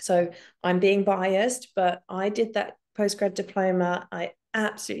 So I'm being biased, but I did that postgrad diploma. I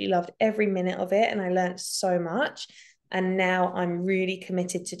absolutely loved every minute of it and I learned so much. And now I'm really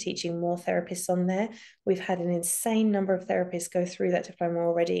committed to teaching more therapists on there. We've had an insane number of therapists go through that diploma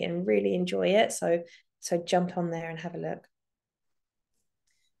already and really enjoy it. So jump on there and have a look.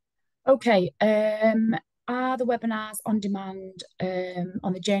 Okay. Are the webinars on demand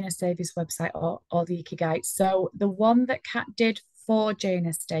on the JNS Davis website or the Ikigai? So the one that Kat did for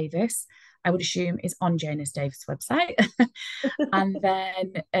JNS Davis, I would assume, is on JNS Davis website. And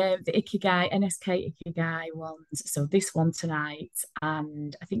then the Ikigai, NSK Ikigai ones. So this one tonight,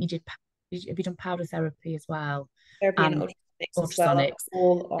 and I think have you done powder therapy as well? Therapy and ultrasonics.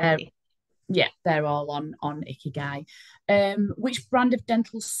 All on yeah, they're all on Ikigai. Which brand of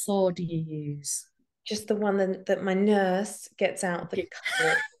dental saw do you use? Just the one that my nurse gets out the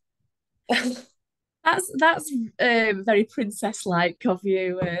cut. That's very princess-like of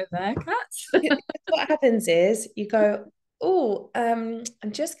you there, Kat. What happens is you go, oh, I'm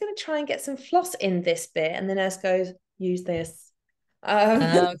just going to try and get some floss in this bit. And the nurse goes, use this.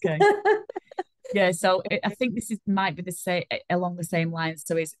 Okay. Yeah, so I think this might be the same along the same lines.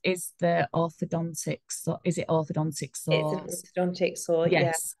 So is the orthodontics, or is it orthodontic saw? It's an orthodontic saw,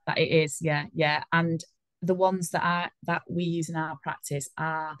 yes, that it is, yeah. And the ones that we use in our practice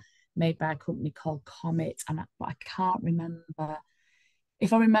are made by a company called Comet, but I can't remember.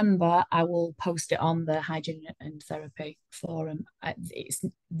 If I remember, I will post it on the Hygiene and Therapy forum.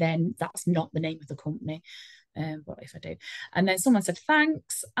 Then that's not the name of the company. But if I do. And then someone said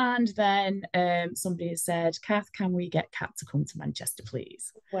thanks. And then somebody said, Kath, can we get Kat to come to Manchester,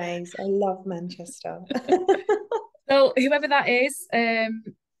 please? Ways. I love Manchester. So whoever that is,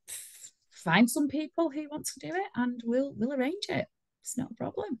 find some people who want to do it and we'll arrange it. It's not a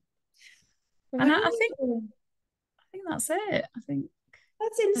problem. And I think that's it. I think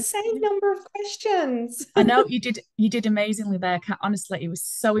that's insane number of questions. I know you did amazingly there, Kat. Honestly, it was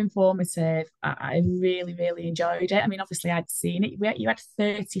so informative. I really, really enjoyed it. I mean, obviously I'd seen it. You had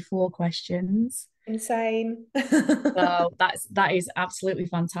 34 questions. Insane. So that is absolutely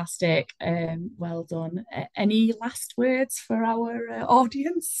fantastic. Well done. Any last words for our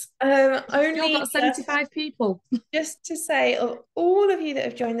audience? Only still got 75 people. Just to say, of all of you that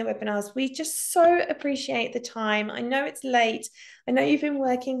have joined the webinars, we just so appreciate the time. I know it's late. I know you've been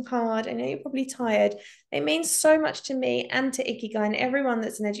working hard. I know you're probably tired. It means so much to me and to Ikigai and everyone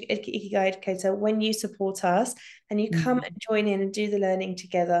that's an Ikigai educator when you support us and you come and join in and do the learning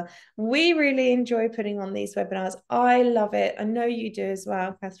together. We really enjoy putting on these webinars. I love it. I know you do as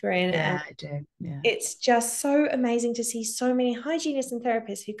well, Catherine. Yeah, I do. Yeah. It's just so amazing to see so many hygienists and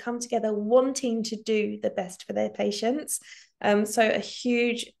therapists who come together wanting to do the best for their patients. So a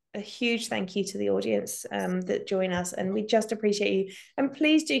huge thank you to the audience that join us, and we just appreciate you. And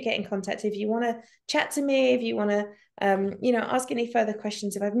please do get in contact if you want to chat to me, if you want to ask any further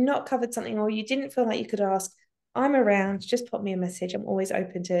questions. If I've not covered something or you didn't feel like you could ask, I'm around. Just pop me a message. I'm always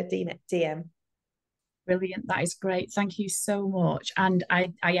open to DM. Brilliant. That is great. Thank you so much. And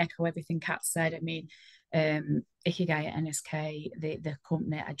I echo everything Kat said. I mean, Ikigai at NSK, the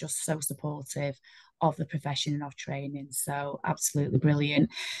company are just so supportive of the profession and of training. So absolutely brilliant.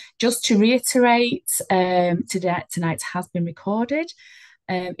 Just to reiterate, tonight has been recorded.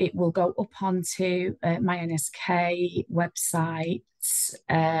 It will go up onto my NSK website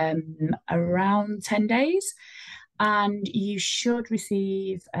around 10 days. And you should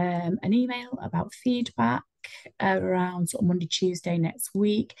receive an email about feedback around sort of Monday, Tuesday next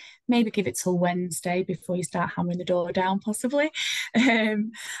week. Maybe give it till Wednesday before you start hammering the door down, possibly.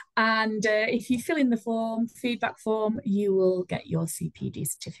 And if you fill in the feedback form, you will get your CPD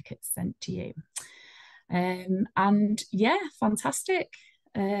certificate sent to you. And yeah, fantastic.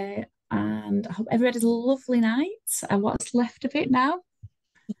 And I hope everybody has a lovely night and what's left of it now.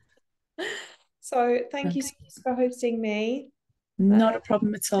 So thank you so much for hosting me. Not a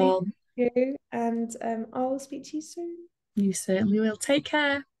problem at all. Thank you, and I'll speak to you soon. You certainly will. Take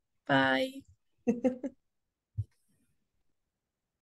care. Bye.